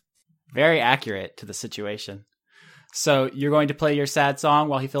this. Very accurate to the situation. So you're going to play your sad song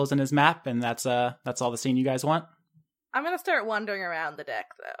while he fills in his map, and that's all the scene you guys want? I'm going to start wandering around the deck,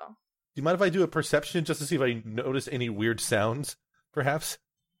 though. Do you mind if I do a perception just to see if I notice any weird sounds, perhaps?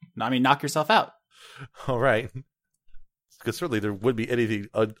 No, I mean, knock yourself out. All right. Because certainly there would be anything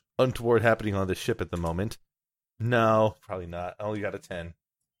untoward happening on the ship at the moment. No, probably not. I only got a 10.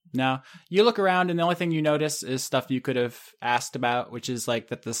 No, you look around and the only thing you notice is stuff you could have asked about, which is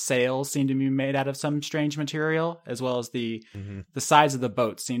that the sails seem to be made out of some strange material, as well as the sides of the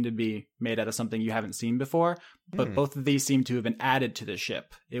boat seem to be made out of something you haven't seen before. But both of these seem to have been added to the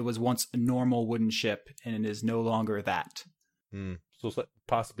ship. It was once a normal wooden ship, and it is no longer that. So it's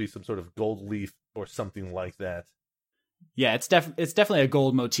possibly some sort of gold leaf or something like that. Yeah, it's definitely a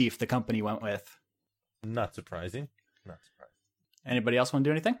gold motif the company went with. Not surprising. Anybody else want to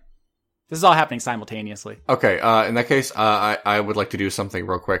do anything? This is all happening simultaneously. Okay, in that case, I would like to do something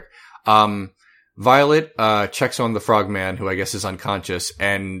real quick. Violet checks on the frogman, who I guess is unconscious,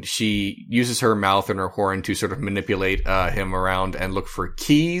 and she uses her mouth and her horn to sort of manipulate him around and look for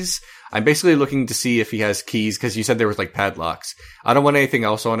keys. I'm basically looking to see if he has keys, because you said there was padlocks. I don't want anything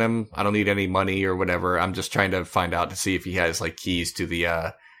else on him. I don't need any money or whatever. I'm just trying to find out to see if he has keys to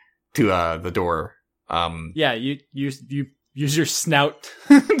the door. Yeah, you use your snout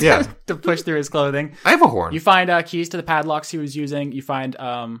to push through his clothing. I have a horn. You find keys to the padlocks he was using. You find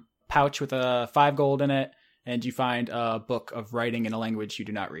pouch with 5 gold in it, and you find a book of writing in a language you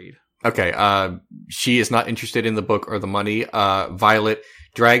do not read. Okay, she is not interested in the book or the money. Violet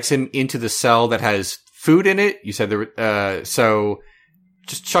drags him into the cell that has food in it. You said there, so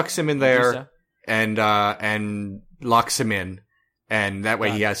just chucks him in there, and locks him in, and that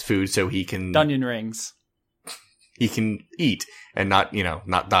way he has food so he can Dunyan rings. He can eat and not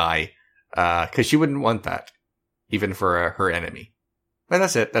die. 'Cause she wouldn't want that, even for her enemy. And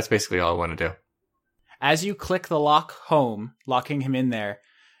that's it. That's basically all I want to do. As you click the lock home, locking him in there,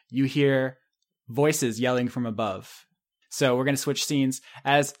 you hear voices yelling from above. So we're going to switch scenes.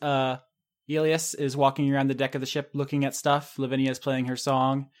 As Elias is walking around the deck of the ship looking at stuff, Lavinia is playing her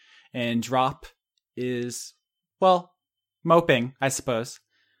song, and Drop is, well, moping, I suppose.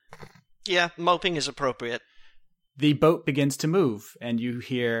 Yeah, moping is appropriate. The boat begins to move, and you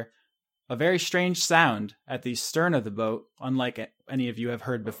hear a very strange sound at the stern of the boat, unlike any of you have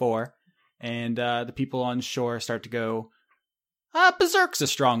heard before. And the people on shore start to go, berserk's a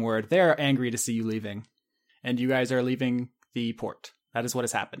strong word. They're angry to see you leaving. And you guys are leaving the port. That is what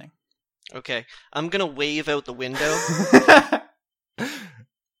is happening. Okay, I'm gonna wave out the window.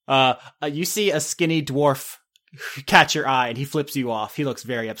 You see a skinny dwarf catch your eye, and he flips you off. He looks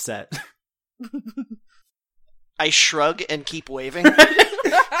very upset. I shrug and keep waving.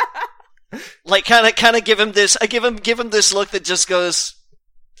 Like, kind of give him this. I give him this look that just goes,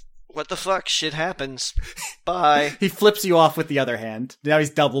 "What the fuck? Shit happens. Bye." He flips you off with the other hand. Now he's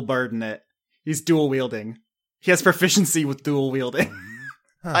double burden it. He's dual wielding. He has proficiency with dual wielding.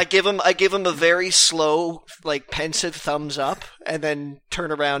 Huh. I give him a very slow, like, pensive thumbs up, and then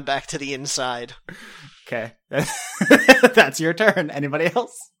turn around back to the inside. Okay. That's your turn. Anybody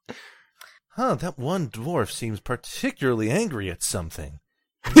else? Huh, that one dwarf seems particularly angry at something.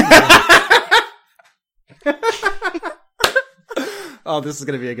 Oh, this is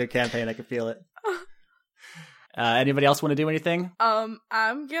going to be a good campaign. I can feel it. Anybody else want to do anything? I'm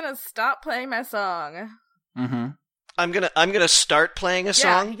gonna stop playing my song. Mm-hmm. I'm gonna start playing a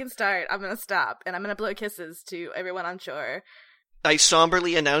song. Yeah, he can start. I'm gonna stop, and I'm gonna blow kisses to everyone on shore. I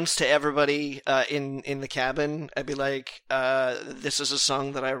somberly announce to everybody in the cabin, I'd be like, this is a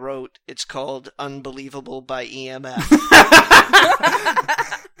song that I wrote. It's called Unbelievable by EMF.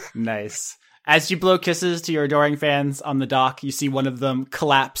 Nice. As you blow kisses to your adoring fans on the dock, you see one of them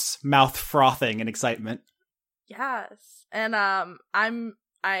collapse, mouth frothing in excitement. Yes. And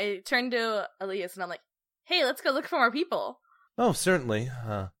I turn to Elias and I'm like, "Hey, let's go look for more people." Oh, certainly.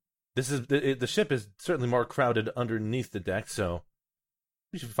 This is the ship is certainly more crowded underneath the deck, so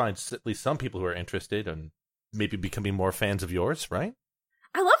we should find at least some people who are interested and maybe becoming more fans of yours, right?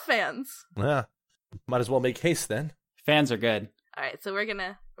 I love fans. Yeah. Might as well make haste then. Fans are good. All right, so we're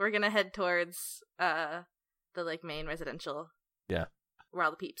gonna head towards the like main residential. Yeah. Where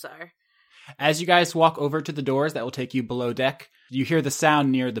all the peeps are. As you guys walk over to the doors that will take you below deck, you hear the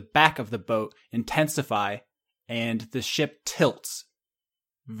sound near the back of the boat intensify, and the ship tilts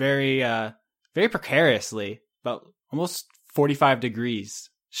very precariously, about almost 45 degrees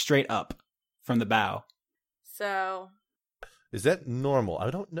straight up from the bow. So, Is that normal? I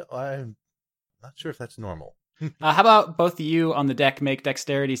don't know. I'm not sure if that's normal. How about both of you on the deck make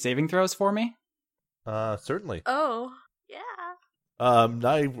dexterity saving throws for me? Certainly. oh yeah.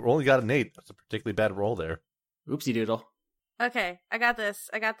 I only got an 8. That's a particularly bad roll there. Oopsie doodle. Okay, I got this.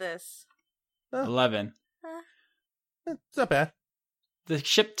 11. It's not bad. The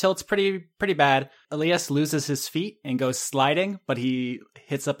ship tilts pretty bad. Elias loses his feet and goes sliding, but he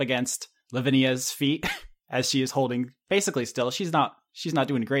hits up against Lavinia's feet as she is holding basically still. She's not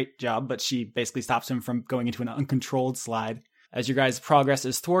doing a great job, but she basically stops him from going into an uncontrolled slide. As your guys' progress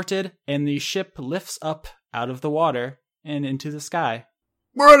is thwarted, and the ship lifts up out of the water and into the sky.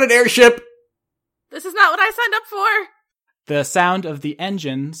 We're on an airship! This is not what I signed up for. The sound of the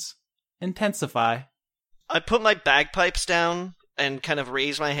engines intensify. I put my bagpipes down and kind of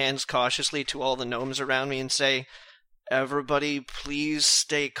raise my hands cautiously to all the gnomes around me and say, "Everybody, please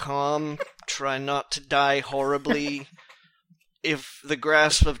stay calm. Try not to die horribly. If the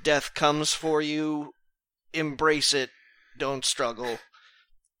grasp of death comes for you, embrace it. Don't struggle.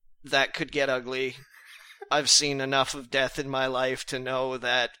 That could get ugly. I've seen enough of death in my life to know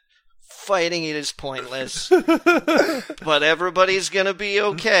that fighting it is pointless. But everybody's gonna be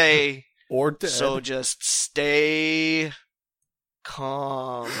okay. Or dead. So just stay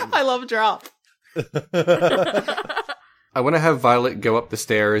calm." I love Drop. I want to have Violet go up the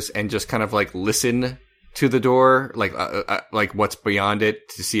stairs and just kind of like listen to the door, like what's beyond it,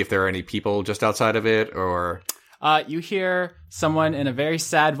 to see if there are any people just outside of it, or... You hear someone in a very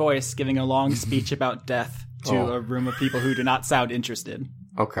sad voice giving a long speech about death to a room of people who do not sound interested.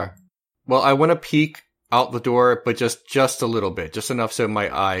 Okay. Well, I want to peek out the door, but just a little bit, just enough so my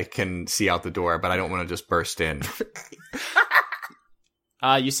eye can see out the door, but I don't want to just burst in.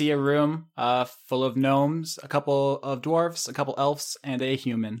 You see a room full of gnomes, a couple of dwarves, a couple elves, and a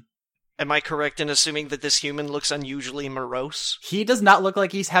human. Am I correct in assuming that this human looks unusually morose? He does not look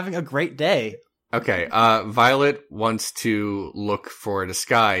like he's having a great day. Okay, Violet wants to look for a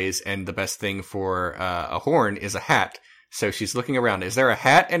disguise, and the best thing for a horn is a hat. So she's looking around. Is there a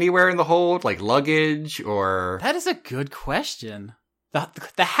hat anywhere in the hold, like luggage or? That is a good question. The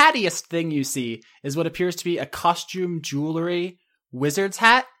hattiest thing you see is what appears to be a costume jewelry wizard's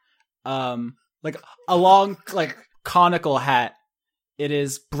hat. Like a long, like conical hat. It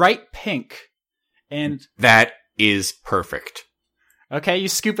is bright pink. And that is perfect. Okay, you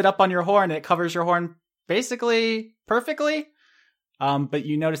scoop it up on your horn and it covers your horn basically perfectly. But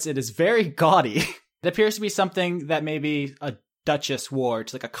you notice it is very gaudy. It appears to be something that maybe a duchess wore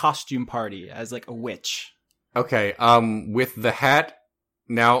to like a costume party as like a witch. Okay, with the hat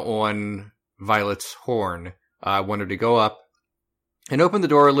now on Violet's horn, I want her to go up and open the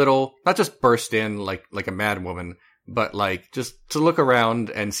door a little, not just burst in like a mad woman, but like just to look around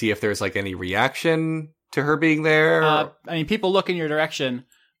and see if there's like any reaction to her being there. I mean, people look in your direction,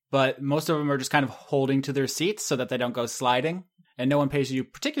 but most of them are just kind of holding to their seats so that they don't go sliding, and no one pays you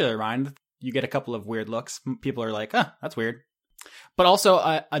particular mind. You get a couple of weird looks. People are like, that's weird. But also,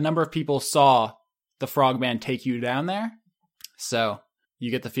 a number of people saw the frogman take you down there. So you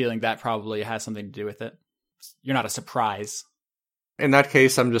get the feeling that probably has something to do with it. You're not a surprise. In that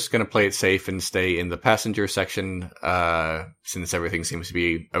case, I'm just going to play it safe and stay in the passenger section, since everything seems to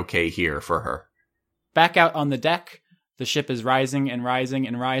be okay here for her. Back out on the deck, the ship is rising and rising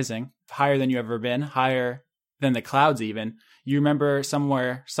and rising. Higher than you've ever been. Higher than the clouds even. You remember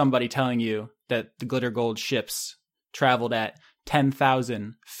somebody telling you that the Glitter Gold ships traveled at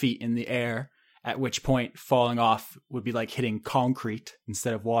 10,000 feet in the air, at which point falling off would be like hitting concrete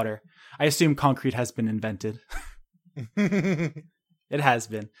instead of water. I assume concrete has been invented. It has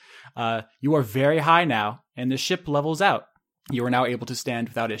been. You are very high now, and the ship levels out. You are now able to stand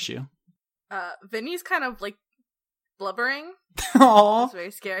without issue. Vinny's kind of like blubbering. Aww. It's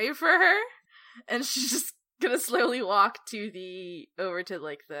very scary for her. And she's just gonna slowly walk over to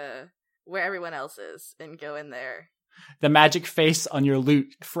like where everyone else is and go in there. The magic face on your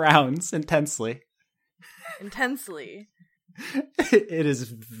lute frowns intensely. Intensely. It is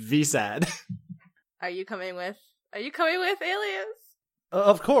V-sad. Are you coming with Alias?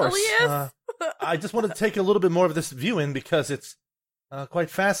 Of course. Alias? I just wanted to take a little bit more of this view in because it's quite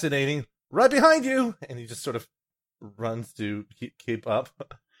fascinating. Right behind you! And he just sort of runs to keep up.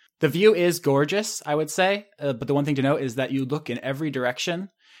 The view is gorgeous, I would say, but the one thing to note is that you look in every direction,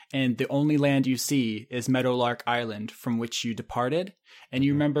 and the only land you see is Meadowlark Island, from which you departed. And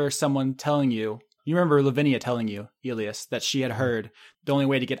you remember remember Lavinia telling you, Elias, that she had heard the only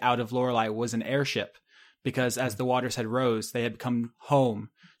way to get out of Lorelei was an airship, because as the waters had rose, they had become home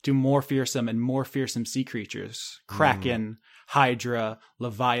to more fearsome sea creatures. Kraken, Hydra,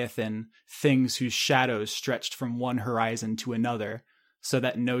 Leviathan, things whose shadows stretched from one horizon to another, so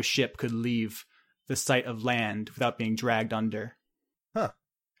that no ship could leave the sight of land without being dragged under. Huh.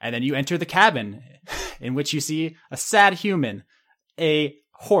 And then you enter the cabin, in which you see a sad human, a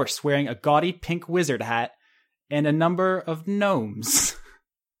horse wearing a gaudy pink wizard hat, and a number of gnomes.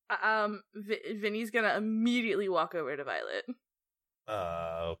 Vinny's gonna immediately walk over to Violet.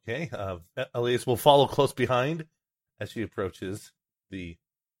 Okay. Elias will follow close behind as she approaches the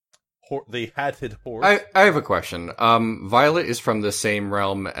hatted horse. I have a question. Violet is from the same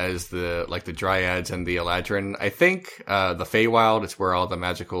realm as the Dryads and the Eladrin. I think the Feywild is where all the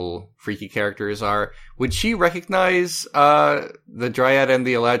magical freaky characters are. Would she recognize the Dryad and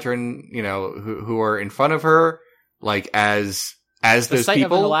the Eladrin, who are in front of her, like as those people? The sight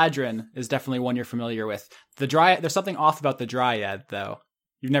of an Eladrin is definitely one you're familiar with. The Dryad, there's something off about the Dryad, though.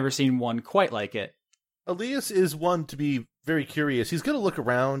 You've never seen one quite like it. Elias is one to be very curious. He's going to look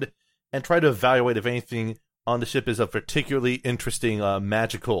around and try to evaluate if anything on the ship is of particularly interesting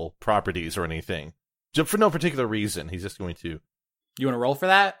magical properties or anything. For no particular reason. He's just going to... You want to roll for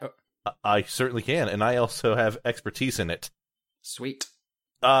that? I certainly can, and I also have expertise in it. Sweet.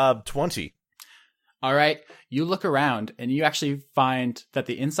 20. All right, you look around, and you actually find that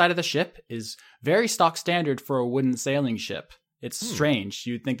the inside of the ship is very stock standard for a wooden sailing ship. It's strange.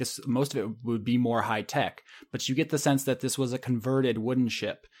 You'd think most of it would be more high-tech, but you get the sense that this was a converted wooden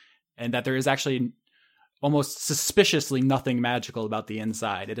ship, and that there is actually almost suspiciously nothing magical about the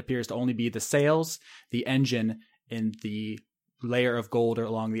inside. It appears to only be the sails, the engine, and the layer of gold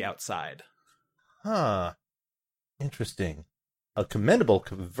along the outside. Huh. Interesting. A commendable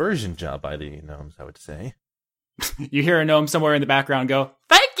conversion job by the gnomes, I would say. You hear a gnome somewhere in the background go,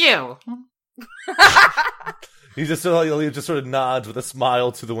 "Thank you!" He just sort of nods with a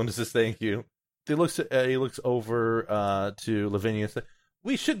smile to the one that says thank you. He looks over to Lavinia and says,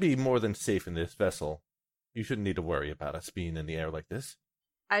 We should be more than safe in this vessel. You shouldn't need to worry about us being in the air like this.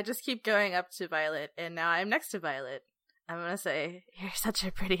 I just keep going up to Violet, and now I'm next to Violet. I'm gonna say, "You're such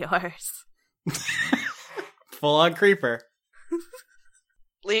a pretty horse." Full on creeper.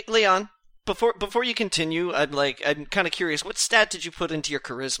 Leon, before you continue, I'm kind of curious. What stat did you put into your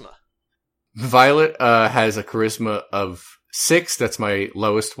charisma? Violet has a charisma of 6. That's my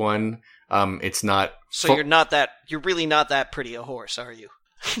lowest one. It's not. So you're really not that pretty a horse, are you?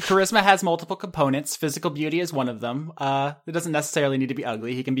 Charisma has multiple components. Physical beauty is one of them. It doesn't necessarily need to be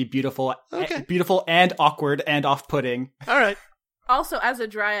ugly. He can be beautiful, beautiful and awkward and off-putting. All right. Also, as a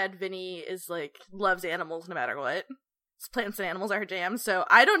dryad, Vinny is loves animals no matter what. Plants and animals are her jam, so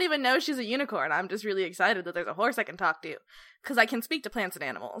I don't even know she's a unicorn. I'm just really excited that there's a horse I can talk to, because I can speak to plants and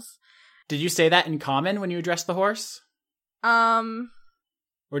animals. Did you say that in common when you addressed the horse?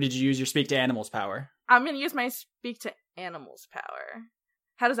 Or did you use your speak to animals power? I'm gonna use my speak to animals power.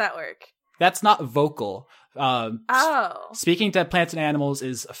 How does that work? That's not vocal. Oh. Speaking to plants and animals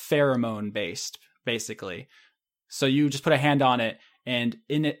is pheromone based, basically. So you just put a hand on it, and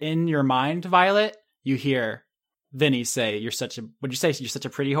in your mind, Violet, you hear Vinny say, would you say you're such a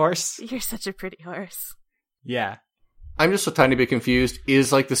pretty horse? You're such a pretty horse. Yeah. I'm just a tiny bit confused.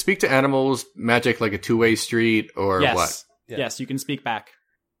 Is the speak to animals magic like a two-way street or yes. what? Yeah. Yes, you can speak back.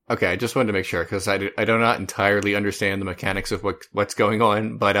 Okay, I just wanted to make sure because I do not entirely understand the mechanics of what's going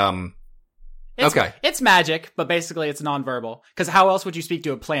on, but okay. It's magic, but basically it's nonverbal. Because how else would you speak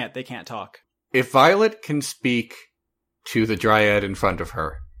to a plant? They can't talk. If Violet can speak to the dryad in front of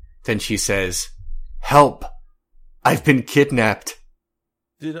her, then she says, "Help! I've been kidnapped."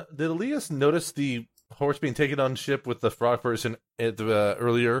 Did Elias notice the horse being taken on ship with the frog person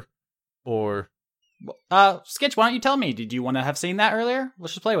earlier? Or Skitch, why don't you tell me? Did you want to have seen that earlier?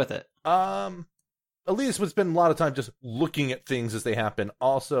 Let's just play with it. Elias would spend a lot of time just looking at things as they happen.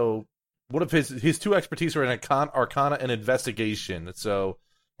 Also, one of his two expertise are in arcana and investigation, so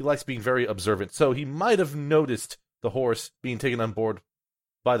he likes being very observant. So he might have noticed the horse being taken on board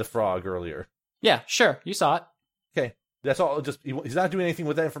by the frog earlier. Yeah, sure. You saw it. Okay, that's all. Just he's not doing anything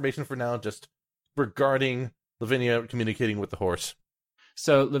with that information for now. Just regarding Lavinia communicating with the horse.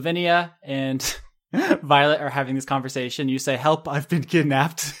 So Lavinia and Violet are having this conversation. You say, "Help, I've been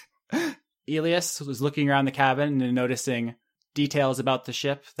kidnapped." Elias was looking around the cabin and noticing details about the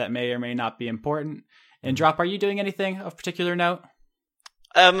ship that may or may not be important. And Drop, are you doing anything of particular note?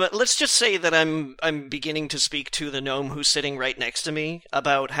 Let's just say that I'm beginning to speak to the gnome who's sitting right next to me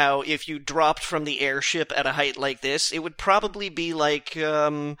about how if you dropped from the airship at a height like this, it would probably be like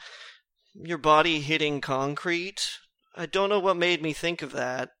your body hitting concrete. I don't know what made me think of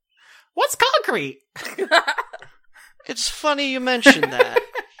that. What's concrete? It's funny you mentioned that.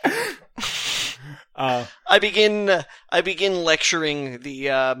 I begin lecturing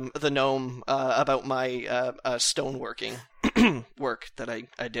the gnome about my stoneworking work that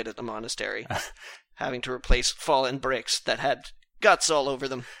I did at the monastery, having to replace fallen bricks that had guts all over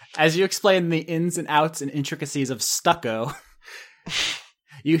them. As you explain the ins and outs and intricacies of stucco,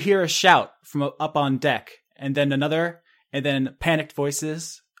 you hear a shout from up on deck, and then another, and then panicked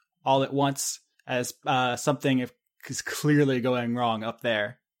voices all at once as something is clearly going wrong up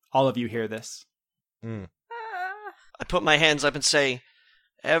there. All of you hear this. I put my hands up and say,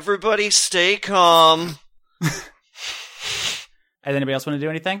 "Everybody stay calm." Does anybody else want to do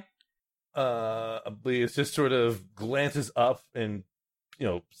anything? Elias just sort of glances up and,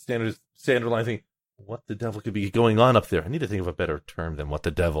 standard line thing. What the devil could be going on up there? I need to think of a better term than "what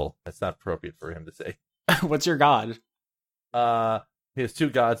the devil." That's not appropriate for him to say. What's your god? He has two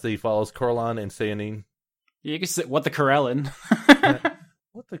gods that he follows, Corlan and Sayanine. You can say, "What the Corellin?"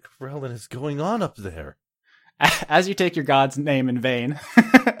 What the Corellin is going on up there? As you take your god's name in vain,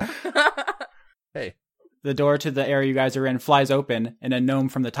 hey, the door to the area you guys are in flies open, and a gnome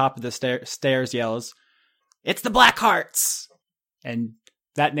from the top of the stairs yells, "It's the Blackhearts!" And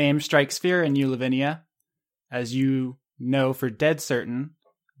that name strikes fear in you, Lavinia, as you know for dead certain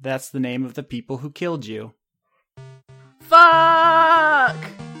that's the name of the people who killed you. Fuck!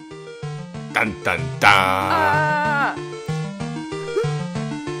 Dun dun dun!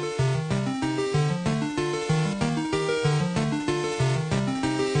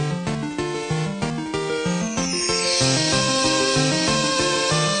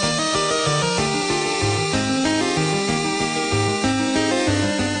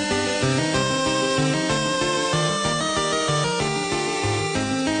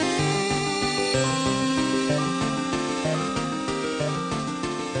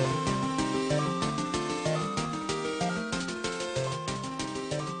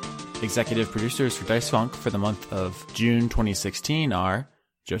 Executive producers for Dice Funk for the month of June 2016 are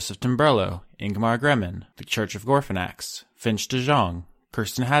Joseph Timberlo, Ingmar Gremin, The Church of Gorfanax, Finch de Jong,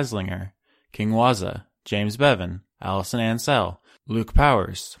 Kirsten Haslinger, King Waza, James Bevan, Allison Ansell, Luke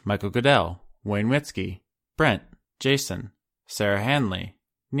Powers, Michael Goodell, Wayne Witzke, Brent, Jason, Sarah Hanley,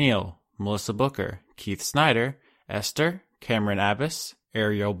 Neil, Melissa Booker, Keith Snyder, Esther, Cameron Abbas,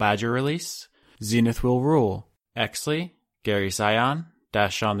 Ariel Badger Release, Zenith Will Rule, Exley, Gary Sion,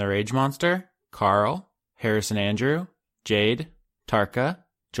 Dashon the Rage Monster, Carl, Harrison Andrew, Jade, Tarka,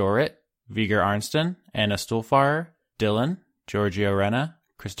 Jorit, Viger Arnston, Anna Stuhlfarer, Dylan, Giorgio Renna,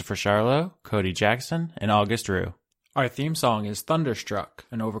 Christopher Charlo, Cody Jackson, and August Rue. Our theme song is Thunderstruck,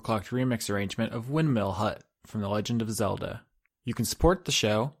 an overclocked remix arrangement of Windmill Hut from The Legend of Zelda. You can support the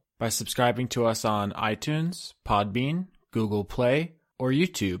show by subscribing to us on iTunes, Podbean, Google Play, or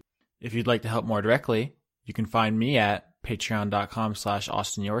YouTube. If you'd like to help more directly, you can find me at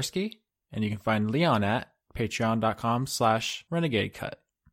patreon.com/AustinYorsky, and you can find Leon at patreon.com/RenegadeCut.